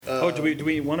do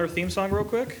we want our theme song real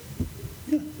quick?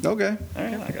 Yeah. Okay. All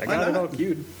right, I got it all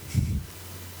queued.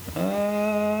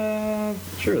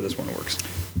 Sure, this one works.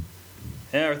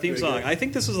 Yeah, our theme song. I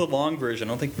think this is a long version.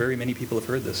 I don't think very many people have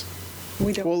heard this.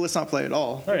 We don't. Well, let's not play it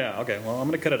all. Oh, yeah, okay. Well, I'm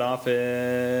going to cut it off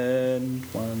in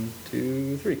 1,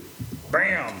 2, 3.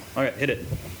 Bam! All right, hit it.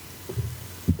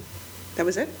 That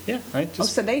was it? Yeah, right. Oh,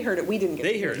 so they heard it. We didn't get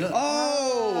They it. heard it.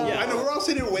 Oh! Yeah. I know, we're all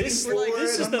sitting here waiting for it.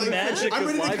 This is I'm the like, magic I'm of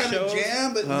ready to live kind of shows.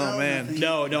 jam, but Oh, man. nothing.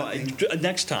 No,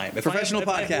 next time. If Professional if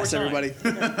I have more podcast, time. everybody.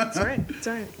 That's all right. It's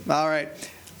all right. All right.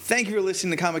 Thank you for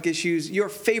listening to Comic Issues, your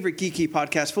favorite geeky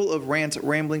podcast full of rants,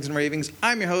 ramblings, and ravings.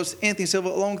 I'm your host, Anthony Silva.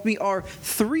 Along with me are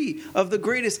 3 of the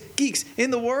greatest geeks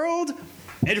in the world.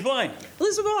 Andrew Flying.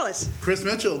 Elizabeth Wallace. Chris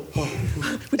Mitchell.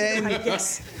 And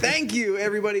Yes. thank you,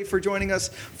 everybody, for joining us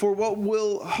for what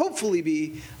will hopefully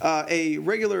be a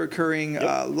regular occurring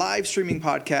live streaming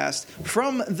podcast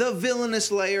from the Villainous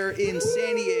Lair in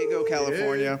San Diego,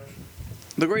 California.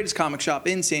 The greatest comic shop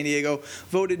in San Diego,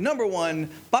 voted #1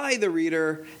 by The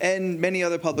Reader and many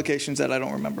other publications that I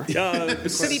don't remember.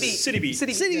 City Beat. City Beat.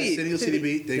 City City Beat. Beat. City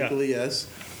Beat, thankfully, yes.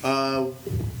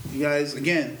 You guys,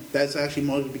 again, that's actually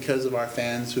mostly because of our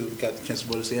fans who got the chance to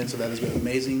vote us in, so that has been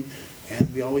amazing.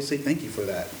 And we always say thank you for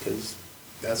that, because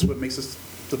that's what makes us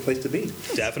the place to be.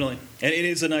 Definitely. And it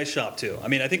is a nice shop, too. I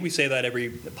mean, I think we say that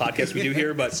every podcast we do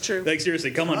here, but It's true. like,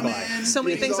 seriously, come on by. So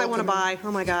many things I want to buy.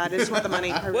 Oh my God! I just want the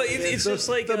money. I Well, really do. it's just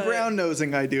like The brown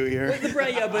nosing I do here. The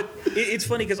brown, yeah, but it's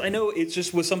funny because I know it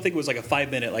just was something was like a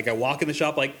 5-minute. Like I walk in the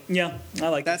shop, like yeah, I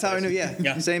like. That's this how I place. knew, yeah.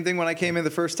 Yeah. Same thing when I came in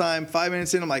the first time. 5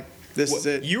 minutes in, I'm like, this is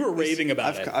it. You were raving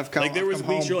about it. I've come, like there I've was come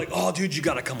weeks home. you're like, oh, dude, you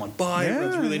got to come on by. Yeah,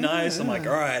 It's really nice. I'm like,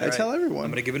 all right. I tell everyone.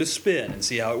 I'm gonna give it a spin and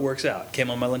see how it works out. Came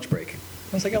on my lunch break.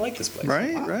 I was like, I like this place.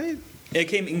 Right, right. It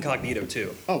came incognito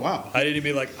too. Oh, wow. I didn't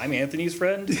be like, I'm Anthony's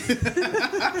friend.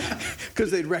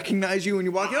 Because they'd recognize you when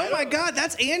you walk in. Oh my God,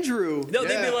 that's Andrew. No,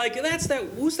 they'd Yeah. be like,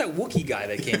 who's that Wookiee guy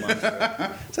that came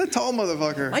on? It's a tall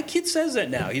motherfucker. My kid says that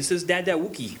now. He says, Dad, that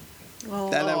Wookiee.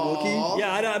 That Wookiee?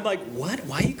 Yeah, I'm like, what?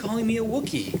 Why are you calling me a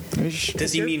Wookiee?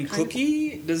 Does he You're mean kind of-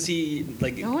 cookie? Does he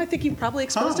like? No, I think you probably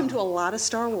exposed him to a lot of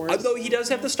Star Wars. Although he does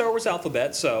have the Star Wars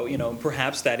alphabet, so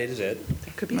perhaps that is it.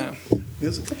 That could be. Yeah.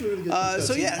 There's a couple of really good things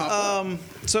So I've seen pop up. yeah,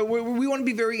 so we want to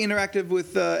be very interactive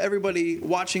with everybody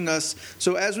watching us.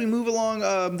 So as we move along,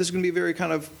 this is going to be very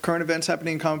kind of current events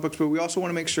happening in comic books, but we also want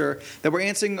to make sure that we're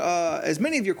answering as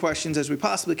many of your questions as we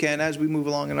possibly can as we move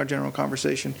along in our general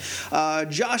conversation.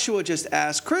 Joshua just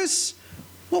asked, Chris,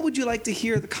 what would you like to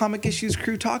hear the Comic Issues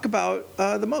crew talk about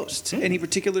the most? Any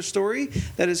particular story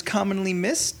that is commonly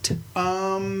missed?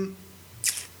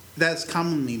 That's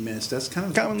commonly missed. That's kind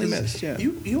of Commonly 'cause missed, yeah.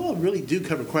 You all really do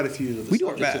cover quite a few of the We do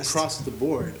our subjects best. across the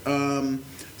board.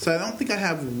 So I don't think I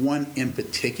have one in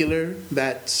particular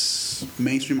that's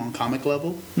mainstream on comic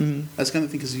level. Mm-hmm. That's kind of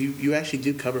thing because you actually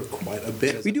do cover quite a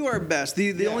bit. We do our best.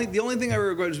 The Yeah. only thing I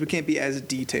regret is we can't be as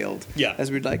detailed Yeah. as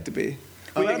we'd like to be.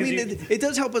 Well, But, I because mean, it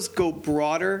does help us go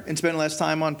broader and spend less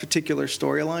time on particular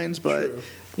storylines. But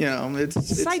True.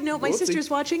 it's Side note: my whoopsie. sister's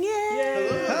watching.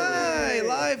 Yay! Hi,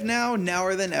 live now,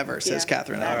 nower than ever, says Yeah.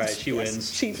 Catherine. All Adams. right, she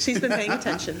wins. She's been paying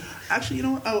attention. Actually, you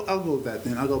know what? I'll go with that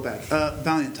then. I'll go back.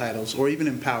 Valiant titles, or even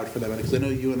Empowered for that matter, because I know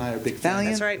you and I are big fans. Valiant?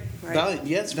 That's right. Right. Valiant,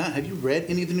 yes, Valiant. Have you read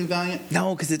any of the new Valiant?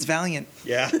 No, because it's Valiant.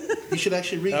 Yeah, You should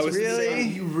actually read. That some was of the Really?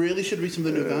 Valiant. You really should read some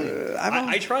of the new Valiant.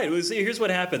 I tried. Here's what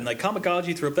happened. Like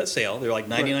Comicology threw up that sale. They're like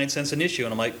 99 cents an issue,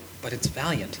 and I'm like, but it's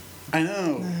Valiant. I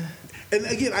know. And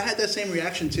again, I had that same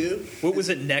reaction too. What was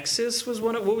it? Nexus was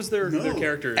one. What was their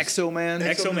characters? Exo-Man.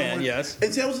 Exo-Man, yes.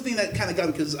 And see, that was the thing that kind of got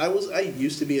me because I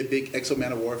used to be a big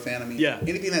Exo-Man of War fan. I mean, Yeah.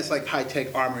 anything that's like high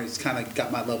tech armor has kind of got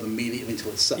my love immediately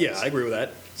until it sucks. Yeah, I agree with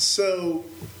that. So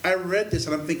I read this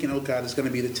and I'm thinking, oh god, it's going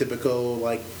to be the typical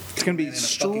like. It's going to be man in a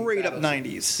fucking straight up battle.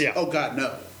 90s. Yeah. Oh god,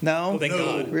 no. No? Oh, thank No.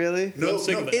 God. Really? No, I'm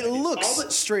sick no. of It All looks the-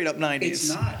 straight up 90s. It's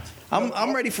not. I'm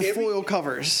No, ready for every- foil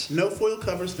covers. No foil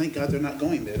covers. Thank God they're not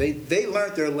going there. They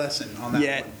learned their lesson on that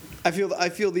Yet. one. I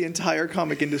feel the entire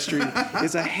comic industry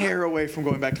is a hair away from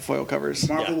going back to foil covers.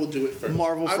 Marvel Yeah. will do it first.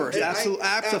 Marvel first. Absolutely.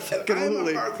 I'm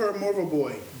Absolutely. a hardcore Marvel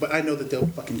boy, but I know that they'll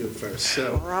fucking do it first.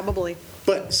 So, Probably.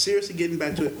 but seriously, getting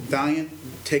back to it, Valiant,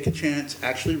 take a chance,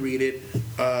 actually read it.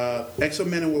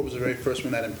 Exo-Man of War was the very first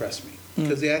one that impressed me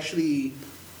because they actually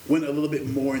went a little bit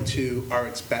more into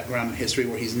Aric's background and history,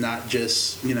 where he's not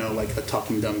just like a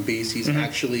talking dumb beast. He's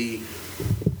actually.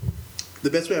 The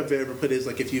best way I've ever put it is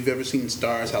like if you've ever seen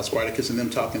Stars, how Spartacus and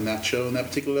them talk in that show in that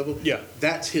particular level. Yeah.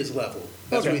 That's his level.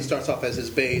 That's Okay. where he starts off as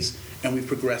his base, and we've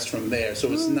progressed from there.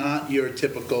 So it's not your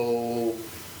typical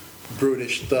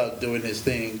brutish thug doing his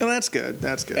thing. Oh, that's good.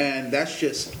 That's good. And that's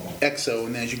just EXO,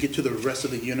 and as you get to the rest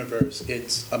of the universe,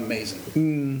 it's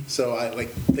amazing. So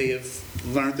they have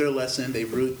learned their lesson. They've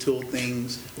retooled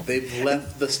things. They've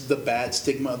left the bad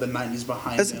stigma of the '90s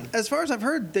behind them. As far as I've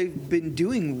heard, they've been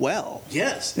doing well.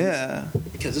 Yes. Yeah.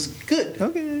 Because it's good.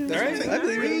 Okay. That's what I'm saying. I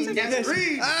believe Read. it. Yes,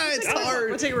 read. It's hard.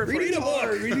 We'll take a report. Reading's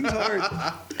hard. Reading's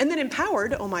hard. And then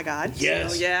Empowered, oh my God.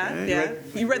 Yes. So, yeah.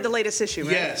 You read the latest issue,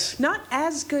 right? Yes. Not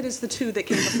as good as the two that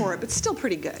came before it, but still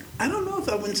pretty good. I don't know if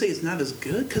I wouldn't say it's not as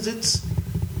good because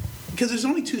there's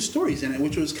only 2 stories in it,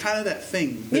 which was kind of that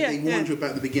thing that they warned you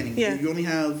about in the beginning. Yeah. You only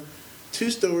have 2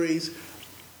 stories,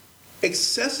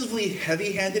 excessively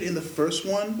heavy-handed in the first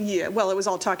one. Yeah, well, it was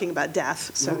all talking about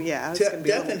death, so yeah. It's gonna be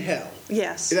a Death little- and hell.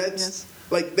 Yes. That's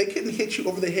like they couldn't hit you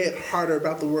over the head harder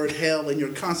about the word hell and your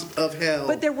concept of hell.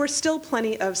 But there were still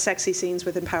plenty of sexy scenes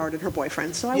with Empowered and her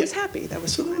boyfriend, so I was happy. That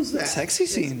was so fine. there was that. Sexy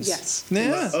scenes. Yes.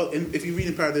 Yeah. Oh, and if you read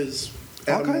Empowered, there's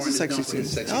All Adam kinds Warren of is sexy known for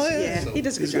his scenes. sexy Oh, yeah. scenes, Yeah, so- he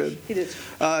does a good He's job. good. He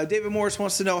did. David Morris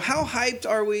wants to know, how hyped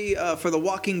are we for the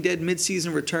Walking Dead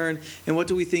mid-season return, and what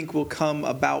do we think will come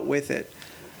about with it?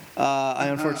 I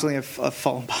unfortunately have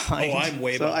fallen behind. Oh, I'm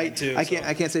way so behind, too, I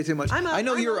can't say too much. I'm up, I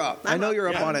know I'm you're up, up. I I'm know up. you're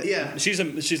up on it. Yeah. She's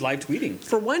live tweeting.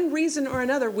 For one reason or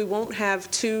another, we won't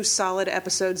have 2 solid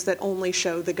episodes that only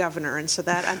show the governor, and so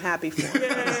that I'm happy for.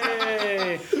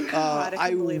 Yay! God, I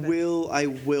can believe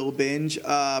it. will binge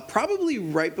probably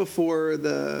right before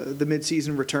the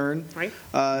mid-season return. Right.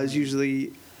 Is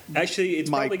usually. Actually, it's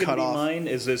My probably going to be cutoff. mine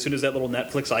as soon as that little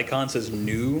Netflix icon says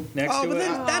new next Oh, to but it.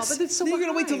 then that's but it's so then you're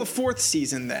gonna wait till the behind. 4th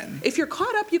season then. If you're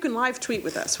caught up, you can live tweet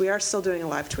with us. We are still doing a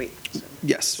live tweet.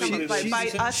 Yes, Wait, by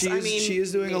us, I mean she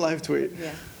is doing a live tweet.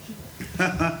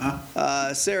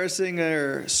 Yeah. Sarah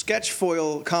Singer sketch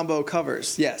foil combo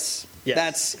covers. Yes,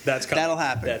 Yes, that's coming. that'll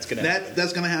happen. That's going to happen.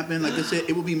 That's going to happen. Like I said,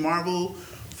 it will be Marvel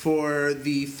for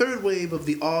the 3rd wave of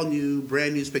the all-new,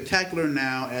 brand-new Spectacular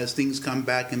now as things come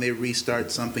back and they restart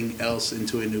something else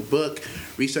into a new book,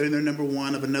 restarting their number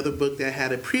 1 of another book that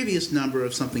had a previous number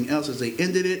of something else as they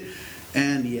ended it.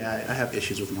 And, yeah, I have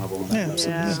issues with Marvel on that level.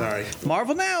 Yeah. Sorry.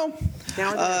 Marvel now.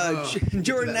 Now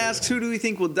Jordan asks, who do we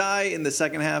think will die in the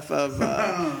second half of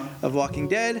Walking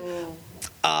Dead?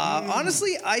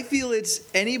 Honestly, I feel it's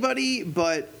anybody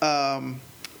but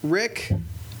Rick,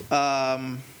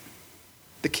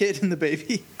 the kid and the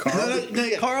baby. Carl? No,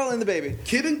 yeah. Carl and the baby.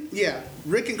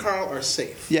 Rick and Carl are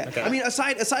safe. Yeah, Okay. I mean,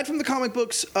 aside from the comic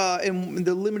books and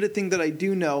the limited thing that I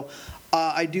do know,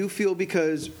 I do feel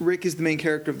because Rick is the main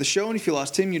character of the show, and if you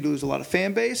lost him, you'd lose a lot of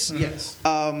fan base. Yes.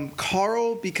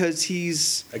 Carl, because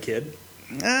he's, A kid?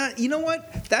 you know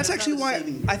what? That's That's actually not a why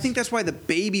saving I grace. think that's why the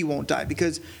baby won't die,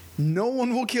 because no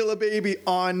one will kill a baby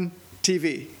on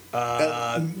TV.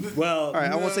 Well, All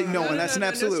right, I won't say no one. That's an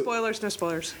absolute. No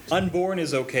spoilers. Unborn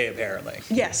is okay, apparently.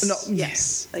 Yes. No.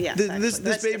 Yes. Yes. This actually.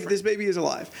 That's different. this baby is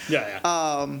alive. Yeah.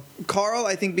 Carl,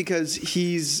 I think because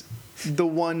he's the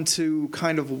one to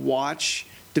kind of watch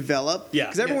develop. Yeah.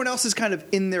 Because everyone else is kind of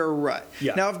in their rut.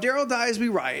 Yeah. Now, if Daryl dies, we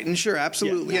riot, and sure,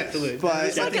 absolutely. Yeah, absolutely. But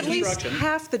It's like Yeah, at least construction.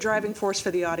 half the driving force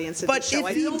for the audience of the but show. if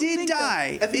I he don't did think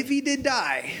die, that it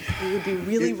it would be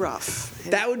really rough.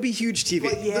 that would be huge TV.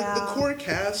 Like, Yeah. the core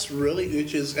cast really,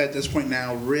 which is at this point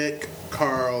now Rick,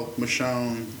 Carl,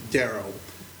 Michonne, Daryl,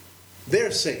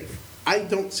 they're safe. I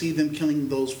don't see them killing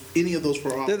any of those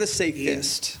for all. They're the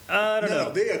safest. I don't No,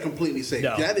 know. they are completely safe.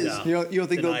 No, That is. no. You don't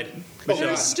think they'll? Denied. Oh,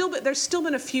 Michelle. There's still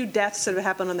been a few deaths that have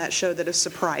happened on that show that have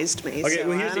surprised me. Okay, so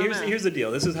well, I don't know. here's the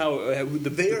deal. This is how the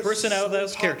They are person out of so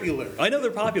those characters. popular. I know they're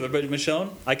popular, but Michonne,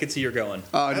 I could see her going.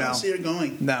 Oh I no, don't see her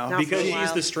going. no. Not Because for a she's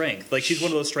while. the strength. Like, she's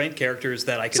one of those strength characters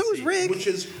that I could So see. is Rick. Which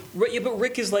is Yeah, but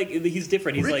Rick is like, he's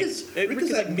different. He's Rick like, is Rick is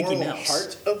that like Mickey moral Mouse.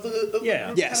 heart of the Yeah.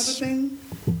 group Yes. kind of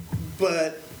thing.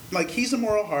 But like he's a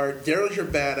moral heart. Daryl's your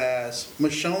badass.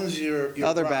 Michonne's your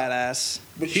Other rock. badass.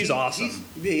 But She's awesome.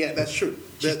 Yeah, that's true.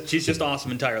 She's just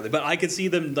awesome entirely. But I could see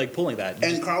them like pulling that.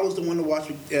 And Carl was the one to watch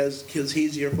because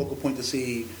he's your focal point to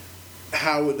see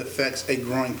how it affects a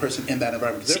growing person in that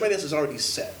environment. Because everybody else is already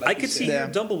set. like I you could said. see Yeah.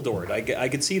 her Dumbledore. I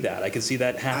could see that. I could see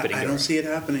that happening. I to don't her. see it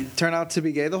happening. Turn out to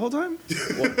be gay the whole time.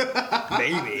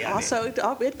 Maybe. I mean, Also, it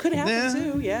could happen Yeah.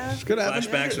 too. Yeah. Could happen.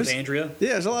 flashbacks with Andrea.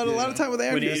 Yeah, there's a lot of time with When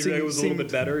Andrea. Andrea was a little bit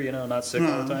better, not sick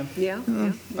all the time. Yeah.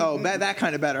 Oh, that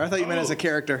kind of better. I thought you meant as a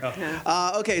character.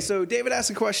 Yeah. Okay, so David asked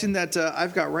a question that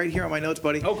I've got right here on my notes,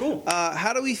 buddy. Oh, cool.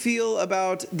 How do we feel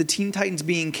about the Teen Titans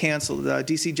being canceled?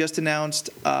 DC just announced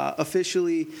officially.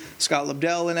 Scott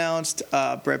Lobdell announced.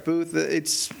 Brett Booth.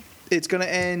 It's going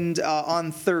to end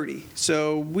on 30.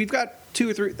 So we've got 2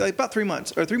 or 3, about 3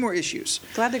 months or 3 more issues.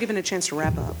 Glad they're given a chance to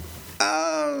wrap up.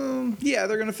 Yeah,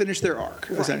 they're going to finish their arc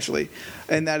essentially,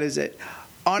 and that is it.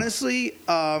 honestly,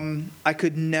 I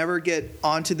could never get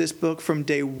onto this book from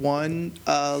day one.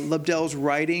 Lobdell's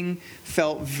writing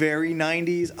felt very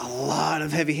 90s, a lot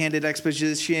of heavy-handed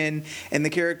exposition, and the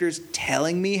characters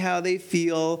telling me how they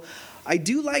feel. I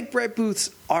do like Brett Booth's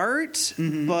art,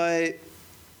 but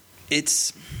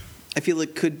I feel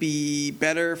it could be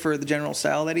better for the general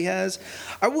style that he has.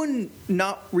 I wouldn't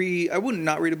not read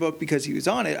a book because he was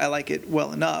on it. I like it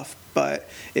well enough, but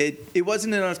it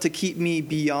wasn't enough to keep me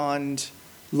beyond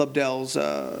Lobdell's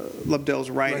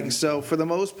writing. Right. So for the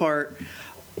most part,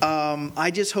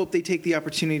 I just hope they take the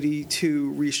opportunity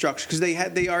to restructure, because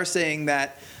they are saying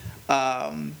that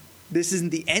this isn't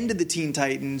the end of the Teen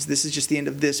Titans. This is just the end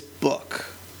of this book.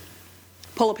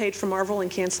 Pull a page from Marvel and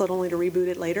cancel it only to reboot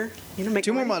it later. Make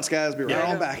 2 more money. months, guys. Be right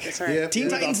Yeah, on back. that's right. Yeah. Teen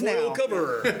Titans Foil now.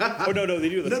 cover. Oh no, they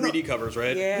do the No, no. 3D covers,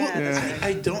 right? Yeah. Well, that's right.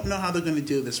 I don't know how they're going to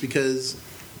do this, because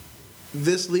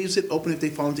this leaves it open if they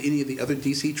fall into any of the other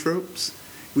DC tropes.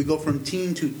 We go from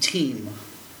teen to team.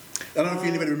 I don't know if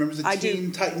anybody remembers the I do.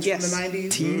 Teen Titans Yes. from the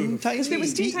 90s. Teen Titans. There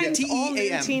was Teen Titans, all new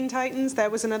T-E-A-M. Teen Titans.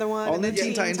 That was another one. All and new then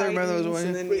Teen Titans, I remember those ones.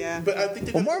 And then, But- yeah. But I think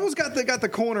they're Well, gonna- Marvel's got the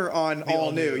corner on all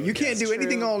all new. new, You can't yes. do That's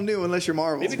anything true. all new unless you're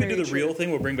Marvel. Maybe we could do very the real true.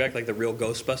 thing. We'll bring back like the real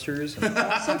Ghostbusters, and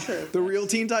So true. The real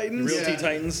Teen Titans. real Yeah. Teen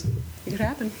Titans. It could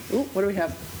happen. Ooh, what do we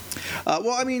have?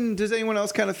 Well, I mean, does anyone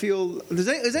else kind of feel? Is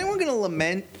anyone going to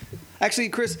lament? Actually,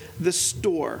 Chris, the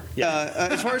store. Yeah.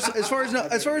 As far as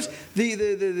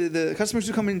the customers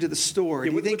who come into the store, do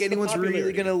you what- think what's the anyone's really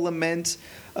popularity? going to lament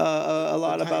a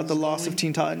lot about the Titans loss going? of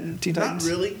Teen Titans? Not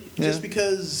really, Yeah. just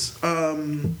because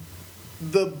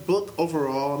the book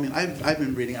overall. I mean, I've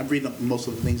been reading. I've read most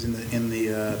of the things in the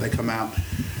that come out.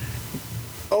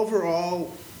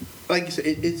 Overall, like you said,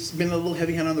 it's been a little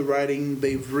heavy-handed on the writing.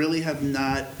 They really have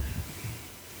not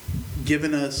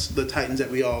given us the Titans that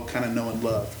we all kind of know and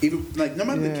love. Even like no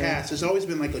matter the Yeah. cast, there's always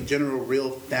been like a general, real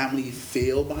family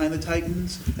feel behind the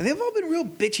Titans. And they've all been real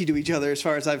bitchy to each other, as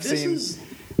far as I've This seen. is-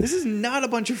 This is not a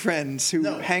bunch of friends who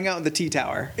No. hang out in the T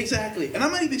Tower. Exactly, and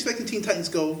I'm not even expecting Teen Titans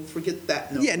to go. Forget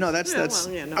that. No, Yeah, no, that's Yeah, well,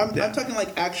 yeah, no. I'm talking like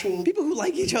actual. people who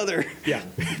like each other. Yeah.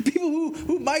 People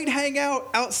who might hang out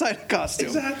outside of costume.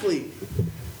 Exactly.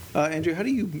 Andrew, how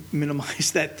do you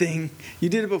minimize that thing? You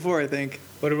did it before, I think.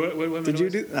 What Did you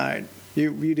do? All right. You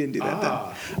didn't do that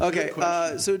then. Okay. good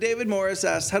question. So David Morris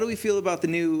asked, how do we feel about the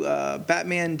new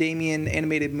Batman Damian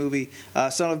animated movie,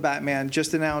 Son of Batman,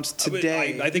 just announced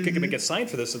today? I think I can make a sign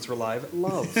for this since we're live.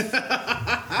 Love.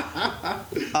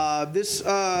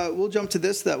 We'll jump to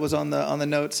this that was on the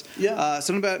notes. Yeah.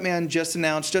 Son of Batman just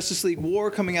announced Justice League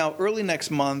War coming out early next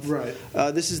month. Right.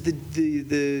 This is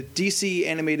the DC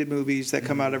animated movies that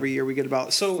come out every year. We get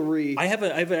about So 3. I have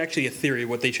actually a theory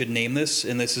what they should name this,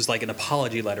 and this is like an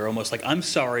apology letter, almost like I'm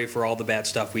sorry for all the bad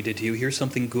stuff we did to you. Here's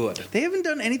something good. They haven't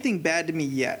done anything bad to me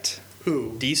yet.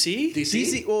 Who? DC?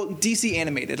 DC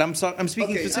animated. I'm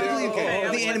speaking Okay. specifically Oh, okay. of I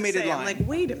was the about to animated say, line. I'm like,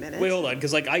 wait a minute. Wait, hold on,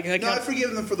 because like I No, I've can't.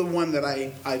 forgiven them for the one that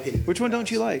I hated. Which one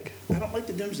don't you like? I don't like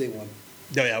the Doomsday one.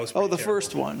 No, yeah, it was. Oh, pretty the terrible.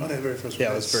 first one. Oh, that very first one.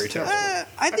 Yeah, it was very terrible.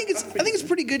 I think it's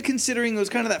pretty good considering it was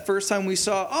kind of that first time we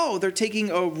saw. Oh, they're taking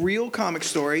a real comic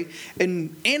story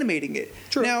and animating it.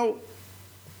 True. Now,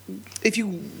 if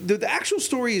the actual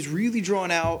story is really drawn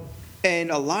out,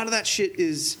 and a lot of that shit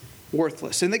is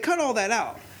worthless, and they cut all that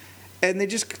out.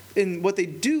 And what they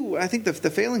do, I think the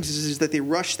failings is that they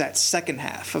rush that second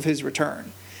half of his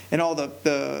return and all the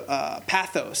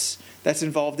pathos that's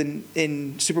involved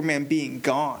in Superman being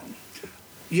gone.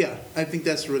 Yeah, I think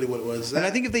that's really what it was. And I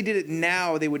think if they did it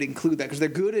now, they would include that because they're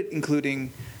good at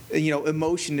including,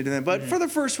 emotion into them. But for the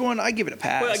first one, I give it a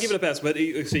pass. Well, I give it a pass, but so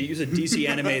you said DC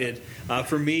animated.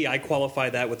 For me, I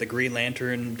qualify that with the Green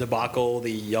Lantern debacle, the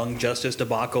Young Justice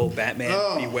debacle, Batman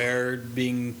Oh. Beware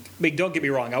being. I mean, don't get me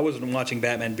wrong, I wasn't watching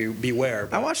Batman Beware.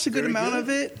 I watched a good Very amount good. of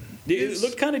it. It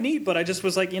looked kind of neat, but I just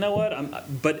was like, you know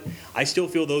what? But I still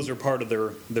feel those are part of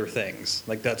their things.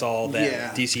 Like that's all that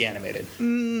Yeah. DC animated.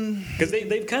 Because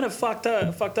they've kind of fucked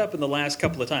up in the last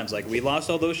couple of times. Like we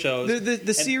lost all those shows.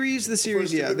 The series,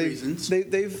 For yeah, good reasons.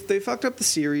 they fucked up the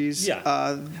series.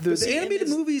 Yeah. The see, and animated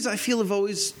it's- movies, I feel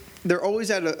they're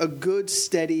always at a good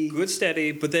steady. Good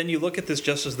steady, but then you look at this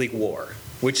Justice League War,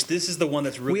 which this is the one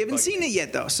that's really. We haven't bugged seen me. it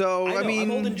yet, though. So I know, mean, I'm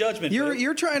holding judgment, You're but-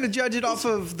 you're trying to judge it off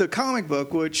of the comic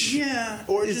book, which Yeah,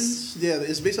 Origins.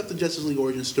 It's based off the Justice League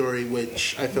origin story,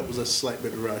 which I felt was a slight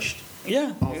bit rushed.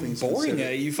 Yeah, All things boring.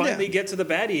 considered. You finally Yeah. get to the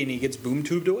baddie and he gets boom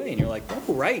tubed away, and you're like,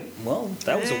 oh right, well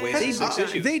that was a waste of 6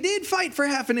 issues. they did fight for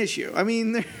half an issue. I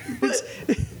mean,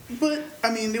 But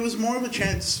I mean, there was more of a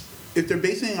chance. If they're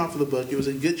basing it off of the book, it was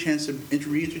a good chance to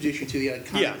reintroduce you to the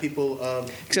iconic Yeah. people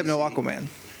of. except no DC. Aquaman.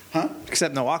 Huh?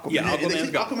 Except no Aquaman. Yeah, And they Aquaman's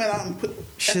took gone. Aquaman out and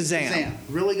put Shazam.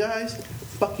 Really, guys?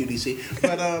 fuck you, DC.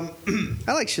 But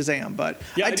I like Shazam, but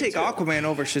Yeah, I I'd do take too. Aquaman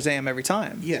over Shazam every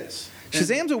time. yes,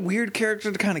 Shazam's a weird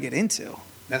character to kind of get into.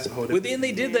 that's a whole different. Within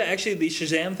they did the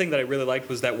Shazam thing that I really liked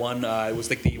was that one. It was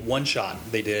like the one shot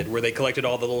they did where they collected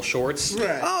all the little shorts.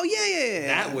 Right. Oh yeah.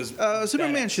 That was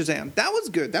Superman badass. Shazam. That was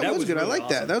good. That was good. I really like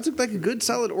that. awesome. That was like a good,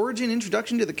 solid origin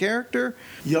introduction to the character.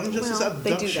 Young Justice Well,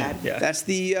 they Abduction. do that. Yeah. That's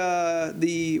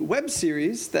the web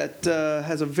series that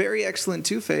has a very excellent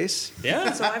Two-Face.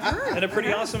 Yeah, So I've heard. and a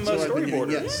pretty awesome So I've been hearing,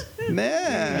 storyboarder. yes.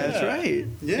 That's right.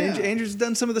 Yeah. Andrew's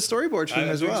done some of the storyboards for him I'm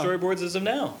as doing well. storyboards as of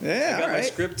now. Yeah, I got all my right.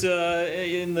 script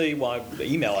in the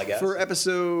email, I guess. For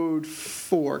episode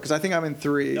 4, because I think I'm in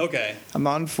 3. Okay. I'm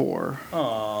on 4.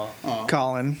 Aw,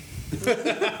 Colin.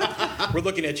 we're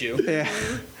looking at you. Yeah.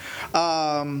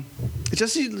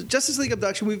 Justice League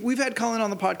Abduction. We've had Colin on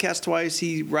the podcast twice.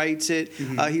 He writes it.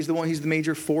 He's the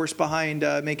major force behind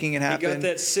making it He happen. got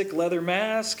that sick leather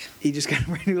mask. He just got a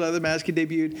brand new leather mask. He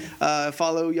debuted.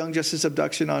 Follow Young Justice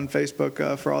Abduction on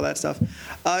Facebook for all that stuff.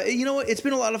 You know what? It's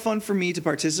been a lot of fun for me to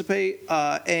participate.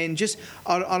 And just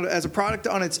as a product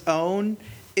on its own,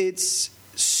 it's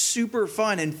super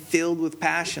fun and filled with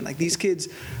passion. Like these kids,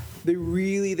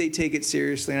 they take it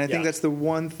seriously, and I think Yeah. that's the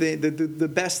one thing, the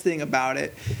best thing about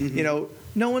it. You know,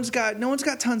 no one's got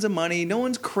tons of money. No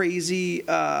one's crazy.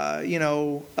 I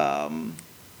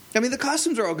mean, the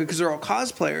costumes are all good because they're all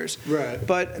cosplayers. Right.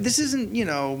 But this isn't,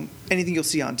 anything you'll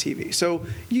see on TV. So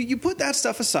you put that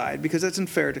stuff aside because that's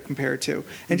unfair to compare to.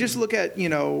 And just look at,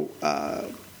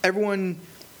 everyone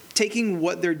taking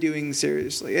what they're doing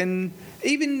seriously. And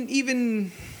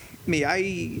even me,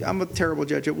 I'm a terrible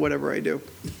judge at whatever I do.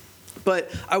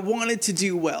 But I wanted to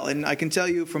do well, and I can tell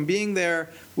you from being there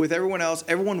with everyone else,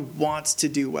 everyone wants to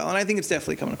do well, and I think it's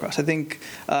definitely coming across. I think,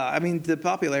 the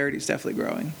popularity is definitely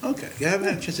growing. Okay. Yeah, I haven't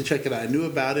had a chance to check it out. I knew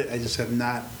about it. I just have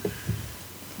not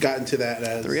gotten to that.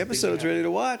 As 3 episodes ready to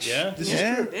watch. Yeah. This is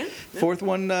true. Yeah. 4th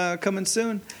one coming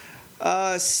soon.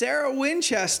 Sarah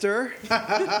Winchester. Gosh,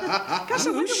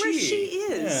 I wonder where she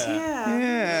is. Yeah.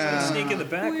 Yeah. Sneak in the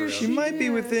background. She might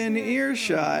be within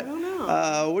earshot. I don't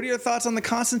know. What are your thoughts on the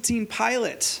Constantine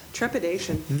pilot?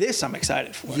 Trepidation. This I'm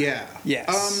excited for. Yeah.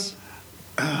 Yes.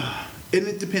 And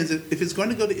it depends. If it's going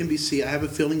to go to NBC, I have a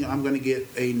feeling I'm going to get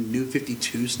a new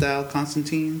 52 style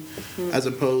Constantine, as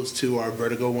opposed to our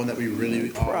Vertigo one that we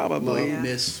really all Probably. love, Yeah.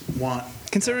 miss, want.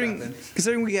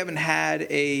 Considering we haven't had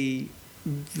a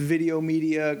video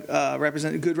media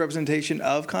good representation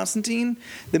of Constantine,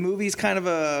 the movie's kind of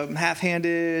a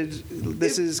half-handed.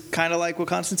 This is kind of like what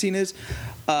Constantine is.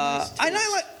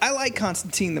 I like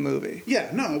Constantine the movie. Yeah,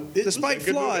 no. Despite a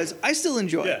good flaws, movie. I still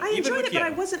enjoy Yeah. it. I Even enjoyed with it,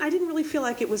 but Keanu. I didn't really feel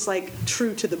like it was like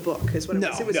true to the book. Is what it No,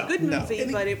 was. It was no, a good no. movie,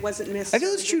 but it wasn't I necessarily.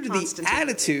 feel it's true to the Constantine.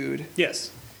 attitude, Yes.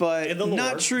 but In the lore.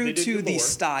 not They true did to the the lore.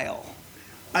 style.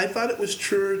 I thought it was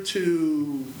truer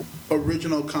to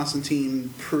original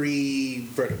Constantine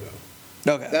pre-Vertigo.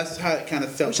 Okay. That's how it kind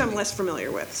of felt. Which to I'm me. less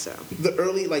familiar with. So The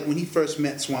early, like when he first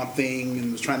met Swamp Thing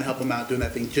and was trying to help him out doing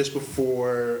that thing just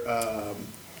before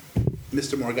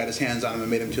Mr. Moore got his hands on him and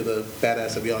made him to the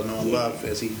badass that we all know and love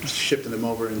as he shifted him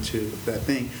over into that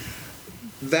thing.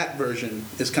 That version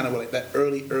is kind of like that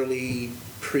early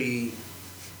pre,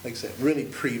 like I said, really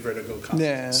pre-Vertigo concept.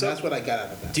 Yeah. So that's what I got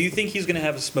out of that. Do you think he's going to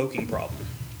have a smoking problem?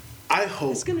 I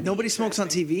hope. it's going to be Nobody smokes on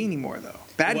interesting. TV anymore, though.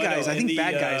 Bad Well, I guys, know, I in think the,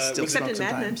 bad guys still Except smoke in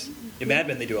Mad Men. sometimes. In Mad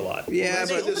Men, they do a lot. Yeah,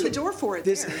 They but opened the door for it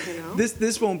this there. You know.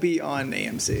 this won't be on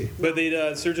AMC. But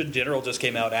the Surgeon General just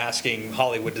came out asking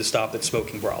Hollywood to stop its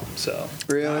smoking problem. So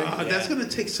Really? That's going to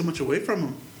take so much away from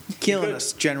him. Killing Good.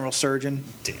 us, General Surgeon.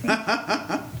 damn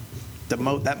it.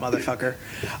 Demote that motherfucker.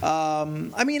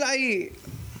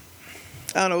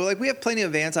 I don't know. Like we have plenty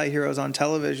of anti-heroes on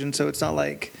television, so it's not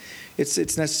like it's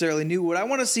necessarily new. What I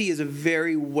want to see is a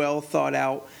very well thought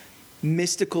out,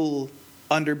 mystical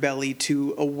underbelly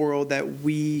to a world that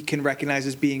we can recognize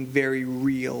as being very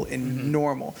real and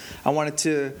normal. I want it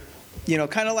to,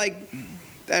 kind of like,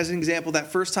 as an example,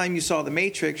 that first time you saw The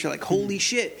Matrix, you're like, holy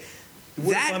shit,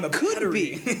 What if I'm that a could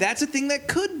battery? be. That's a thing that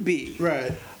could be.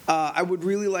 Right. I would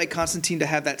really like Constantine to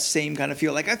have that same kind of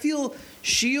feel. Like I feel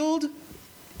S.H.I.E.L.D.,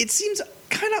 it seems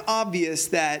kind of obvious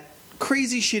that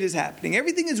crazy shit is happening.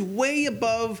 Everything is way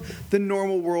above the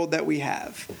normal world that we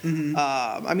have.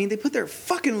 They put their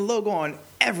fucking logo on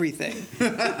everything.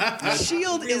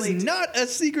 S.H.I.E.L.D. Really is do. not a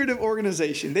secretive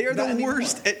organization. They are Not the anymore.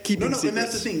 worst at keeping No, secrets. and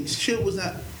that's the thing. S.H.I.E.L.D. was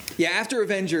not. Yeah, after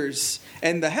Avengers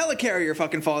and the helicarrier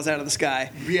fucking falls out of the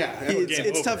sky. Yeah.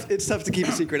 It's over. tough. It's tough to keep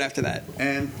a secret after that.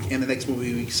 And in the next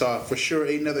movie, we saw for sure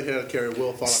another helicarrier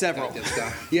will fall Several. off the goddamn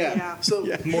sky. Yeah. Yeah. So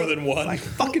Yeah. More than one. Like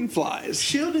fucking flies.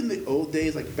 S.H.I.E.L.D. in the old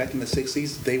days, like back in the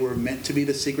 60s, they were meant to be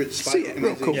the secret spy So yeah, real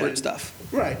organization. covert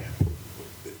stuff. Right.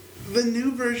 The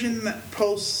new version,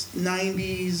 post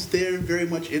 '90s, they're very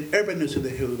much. Everybody knows who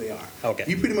they are. Okay.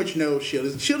 You pretty much know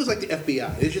Shield. Shield is like the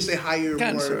FBI. It's just a higher,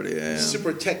 Kinda, more sorta, yeah.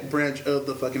 super tech branch of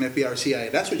the fucking FBI or CIA.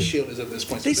 That's what Shield is at this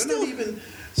point. So They they're still- not even.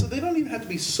 So they don't even have to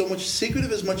be so much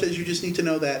secretive as much as you just need to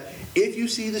know that if you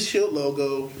see the Shield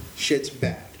logo, shit's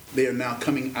bad. They are now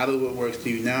coming out of the woodworks.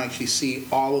 You now actually see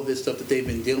all of this stuff that they've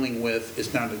been dealing with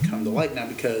is now to come to light now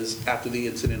because after the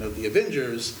incident of the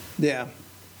Avengers, Yeah.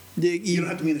 you don't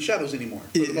have to be in the shadows anymore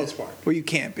for the most part. Well, you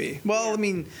can't be. Well, I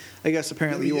mean, I guess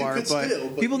apparently I mean, you you are, could but, still,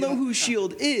 but people you know don't who have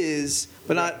Shield is,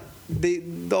 but not.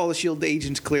 All the Shield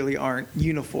agents clearly aren't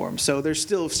uniformed, so there's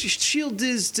still Shield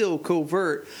is still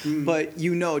covert, but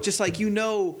just like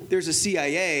there's a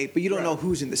CIA, but you don't Right. know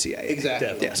who's in the CIA.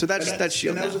 Exactly. Yeah. So that's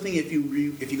Shield. And that was the thing. If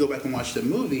you go back and watch the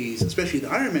movies, especially the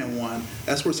Iron Man one,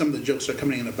 that's where some of the jokes are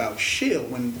coming in about Shield.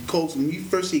 When you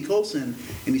first see Coulson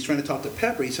and he's trying to talk to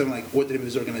Pepper, he's telling like what the name of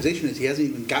his organization is. He hasn't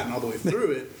even gotten all the way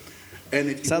through it. And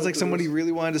if you Sounds go like through somebody those-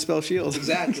 really wanted to spell Shield.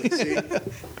 Exactly. See?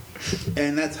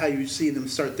 And that's how you see them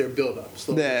start their build up.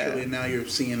 Slowly, Yeah. surely, and now you're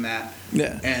seeing that.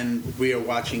 Yeah. And we are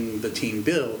watching the team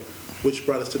build, which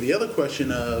brought us to the other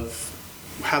question of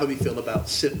how do we feel about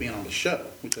Sif being on the show?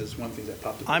 Because one thing that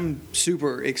popped up. I'm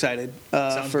super excited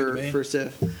Sounds good to me. for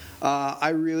Sif. I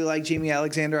really like Jamie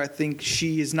Alexander. I think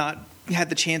she has not had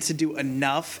the chance to do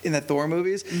enough in the Thor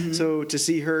movies. So to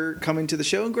see her come into the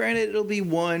show, and granted, it'll be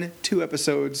 1-2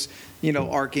 episodes,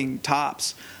 arcing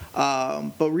tops.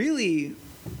 But really,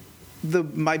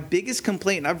 my biggest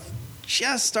complaint, and I've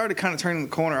just started kind of turning the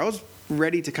corner. I was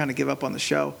ready to kind of give up on the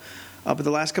show, but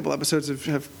the last couple episodes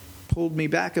have pulled me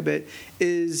back a bit,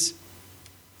 is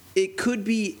it could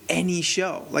be any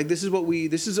show. Like this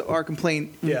is our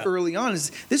complaint early on,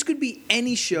 is this could be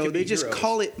any show. could They be just heroes.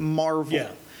 call it Marvel. Yeah.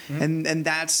 And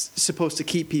that's supposed to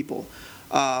keep people.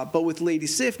 But with Lady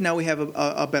Sif, now we have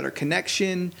a better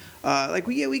connection.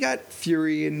 We got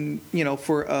Fury, and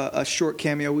for a short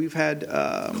cameo, we've had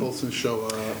Coulson show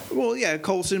up. well, yeah,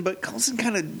 Coulson, but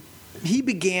Coulson he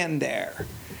began there.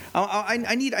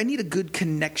 I need a good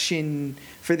connection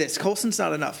for this. Coulson's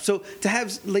not enough. So to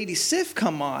have Lady Sif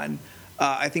come on,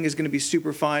 I think is going to be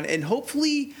super fun, and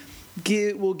hopefully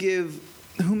will give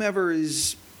whomever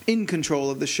is in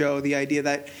control of the show the idea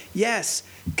that yes,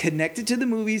 connected to the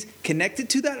movies, connected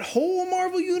to that whole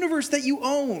Marvel universe that you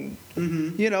own.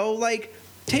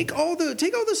 Take all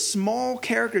the small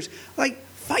characters, like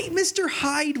fight Mr.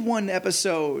 Hyde one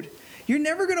episode. You're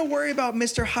never going to worry about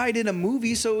Mr. Hyde in a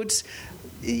movie, so it's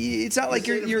not like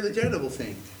you're the Daredevil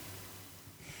thing.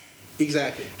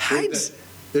 Exactly. Hyde's-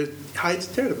 Hyde's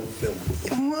Daredevil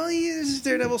film. well, he is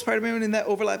Daredevil, Spider-Man in that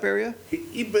overlap area.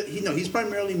 He's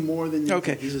primarily more than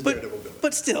Okay, he's a Daredevil villain.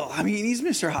 but still, I mean, he's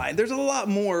Mr. Hyde. There's a lot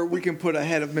more we can put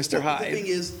ahead of Mr. Well, Hyde. the thing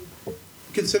is,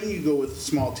 considering you go with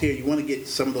small tier, you want to get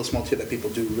some of those small tier that people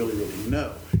do really, really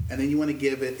know, and then you want to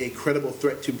give it a credible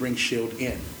threat to bring Shield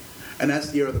in. And that's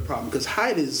the other problem, because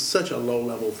Hyde is such a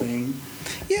low-level thing.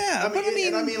 Yeah,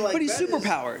 I mean, like, but he's that is-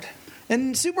 superpowered.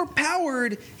 And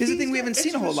superpowered is the thing we haven't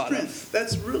seen a whole lot of.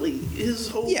 That's really his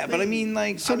whole Yeah, thing. but I mean,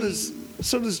 like, so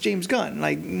does James Gunn.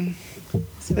 Like,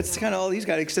 that's kind of all he's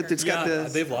got, except it's got the.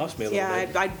 They've lost me a little Yeah,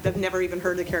 bit. I've never even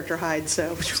heard the character Hyde,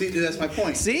 so. See, that's my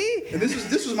point. See? And this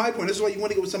was my point. This is why you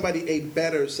want to go with somebody a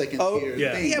better second tier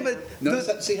yeah. thing. Yeah,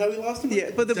 but see how we lost him?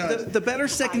 Yeah, but the Done. better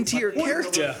second tier point.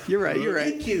 character. Yeah. You're right.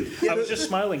 Thank you. I was just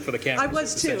smiling for the camera. I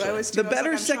was too. The I was better like, I'm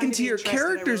trying second to be tier interested, I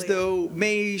characters, really am. though,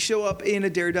 may show up in a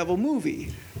Daredevil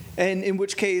movie. And in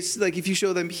which case, like, if you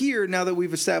show them here, now that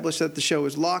we've established that the show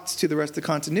is locked to the rest of the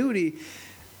continuity,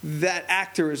 that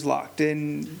actor is locked,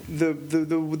 and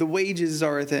the wages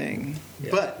are a thing.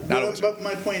 But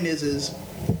my point is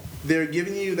they're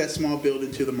giving you that small build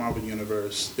into the Marvel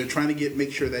universe. They're trying to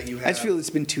make sure that you have. I just feel it's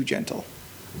been too gentle.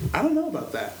 I don't know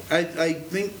about that. I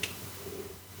think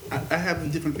I have a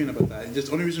different opinion about that.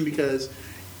 Just only reason because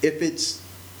if it's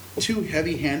too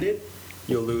heavy-handed,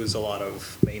 You'll lose a lot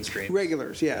of mainstream.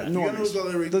 Regulars, yeah, You're normies. gonna lose all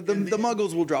the- The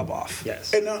muggles will drop off.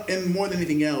 Yes. and more than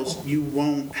anything else, you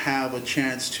won't have a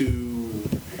chance to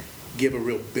give a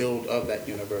real build of that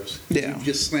universe. Yeah. You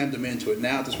just slammed them into it.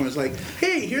 Now at this point, it's like,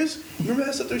 hey, remember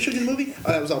that stuff they showed you in the movie?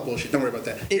 Oh, that was all bullshit. Don't worry about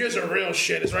that. Here's the real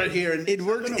shit. It's right here. And It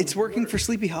worked. It's working for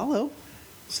Sleepy Hollow.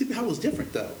 Sleepy Hollow is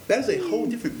different, though. That is a whole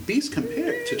different beast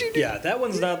compared to. Yeah, that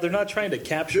one's not. They're not trying to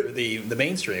capture the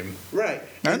mainstream. Right.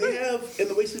 Are And they? and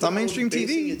the way Sleepy on Hollow mainstream is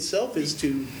basing TV. itself is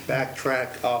to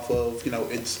backtrack off of,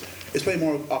 it's playing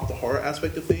more off the horror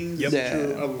aspect of things. Yep. Yeah.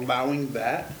 You're allowing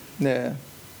that. Yeah.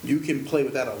 You can play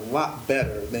with that a lot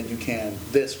better than you can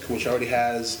this, which already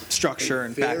has Structure a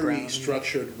and very background.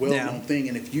 structured, well-known Yeah. thing.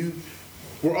 And if you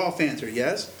we're all fans here,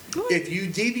 yes? If you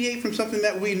deviate from something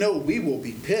that we know, we will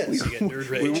be pissed. You get nerd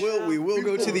rage. We will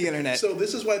go to the internet. So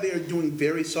this is why they are doing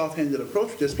very soft-handed approach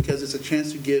with this, because it's a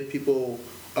chance to give people,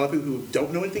 a lot of people who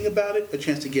don't know anything about it, a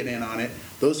chance to get in on it.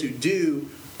 Those who do,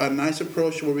 a nice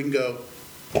approach where we can go,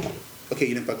 okay,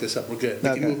 you didn't fuck this up, we're good. We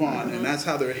Okay. can move on, and that's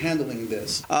how they're handling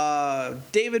this.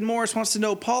 David Morris wants to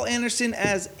know Paul Anderson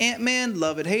as Ant-Man,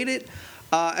 love it, hate it.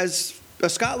 As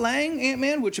Scott Lang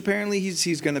Ant-Man, which apparently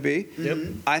he's going to be. Yep.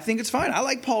 I think it's fine. I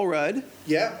like Paul Rudd.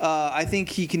 Yeah. I think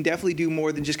he can definitely do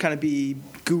more than just kind of be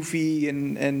goofy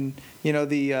and you know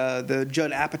the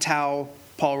Judd Apatow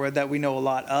Paul Rudd that we know a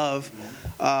lot of.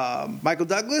 Michael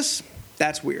Douglas,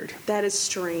 that's weird. That is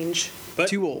strange. But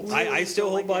Too old. I still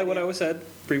Don't hold like by that what yet. I was said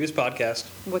previous podcast.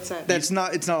 What's that? It's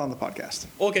not on the podcast.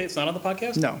 Okay, it's not on the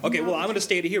podcast? No. Okay, well, I'm going to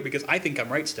state it here because I think I'm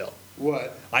right still.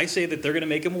 What? I say that they're going to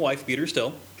make him a wife beater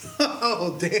still.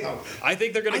 Oh, damn. I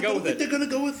think they're going to go with I it. think they're going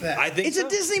to go with that. I think It's so. a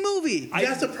Disney movie.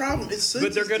 That's the problem. It's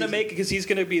But they're going to make it because he's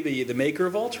going to be the maker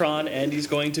of Ultron, and he's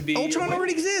going to be. Ultron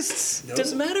already exists. No.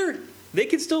 Doesn't matter. They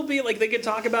could still be like they could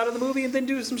talk about it in the movie and then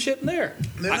do some shit in there.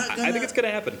 They're not I gonna- think it's going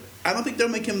to happen. I don't think they'll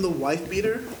make him the wife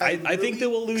beater. I think they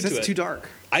will allude to That's it. too dark.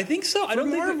 I think so. I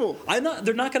don't think Marvel.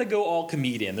 they're not going to go all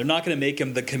comedian. They're not going to make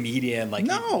him the comedian like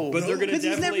No, but they're going to because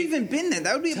he's never definitely. even been there.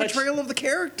 That would be a touch- betrayal of the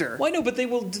character. Why no? But they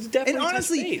will definitely. And touch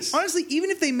honestly, base. even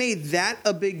if they made that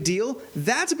a big deal,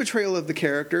 that's a betrayal of the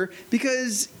character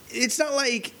because it's not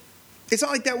like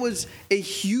that was a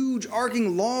huge,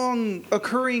 arcing, long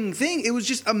occurring thing. It was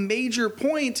just a major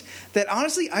point that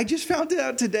honestly, I just found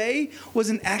out today was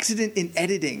an accident in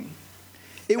editing.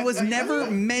 It was never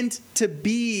meant to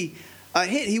be a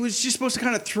hit. He was just supposed to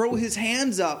kind of throw his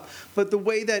hands up, but the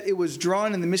way that it was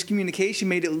drawn and the miscommunication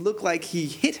made it look like he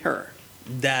hit her.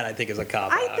 that I think is a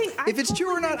cop I out. think If it's true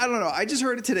or not, I don't know. I just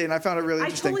heard it today and I found it really I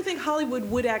interesting. totally think Hollywood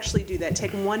would actually do that.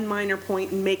 Take one minor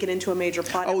point and make it into a major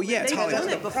plot. Oh, element. yeah, it's They've Hollywood. done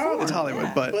it That's the problem. before. It's Hollywood,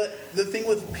 Yeah. but But the thing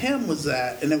with Pym was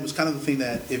that, and it was kind of the thing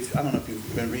that, if I don't know if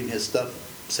you've been reading his stuff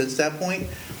since that point,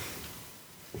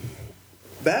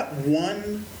 that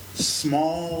one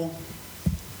small,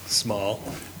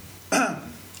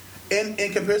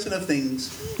 in comparison of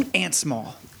things, Ant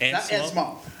Small. and not small. as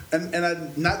small.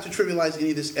 And not to trivialize any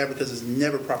of this ever because it's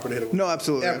never proper to hit a woman. No,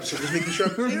 absolutely. Ever. So just making sure.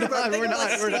 We're not. Before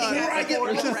I get all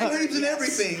the flames and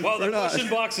everything. Well, the question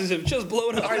boxes have just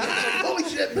blown up. Holy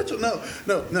shit, Mitchell! No.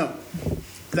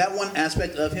 That one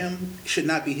aspect of him should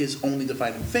not be his only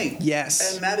defining thing.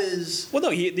 Yes. and that is Well, no,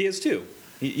 he is too.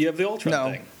 You have the Ultron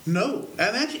No. thing. no.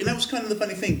 And actually, and that was kind of the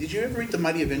funny thing. Did you ever read the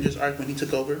Mighty Avengers arc when he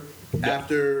took over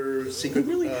after Secret? I'm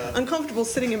really uncomfortable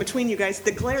sitting in between you guys.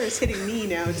 The glare is hitting me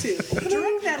now too.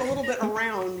 Direct that a little bit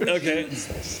around. Okay.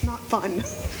 It's not fun.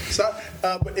 So,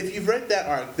 but if you've read that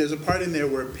arc, there's a part in there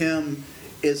where Pym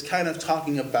is kind of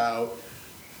talking about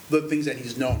the things that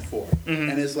he's known for,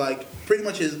 and it's like pretty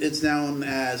much it's known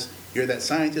as you're that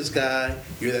scientist guy,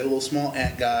 you're that little small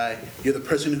ant guy, you're the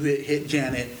person who hit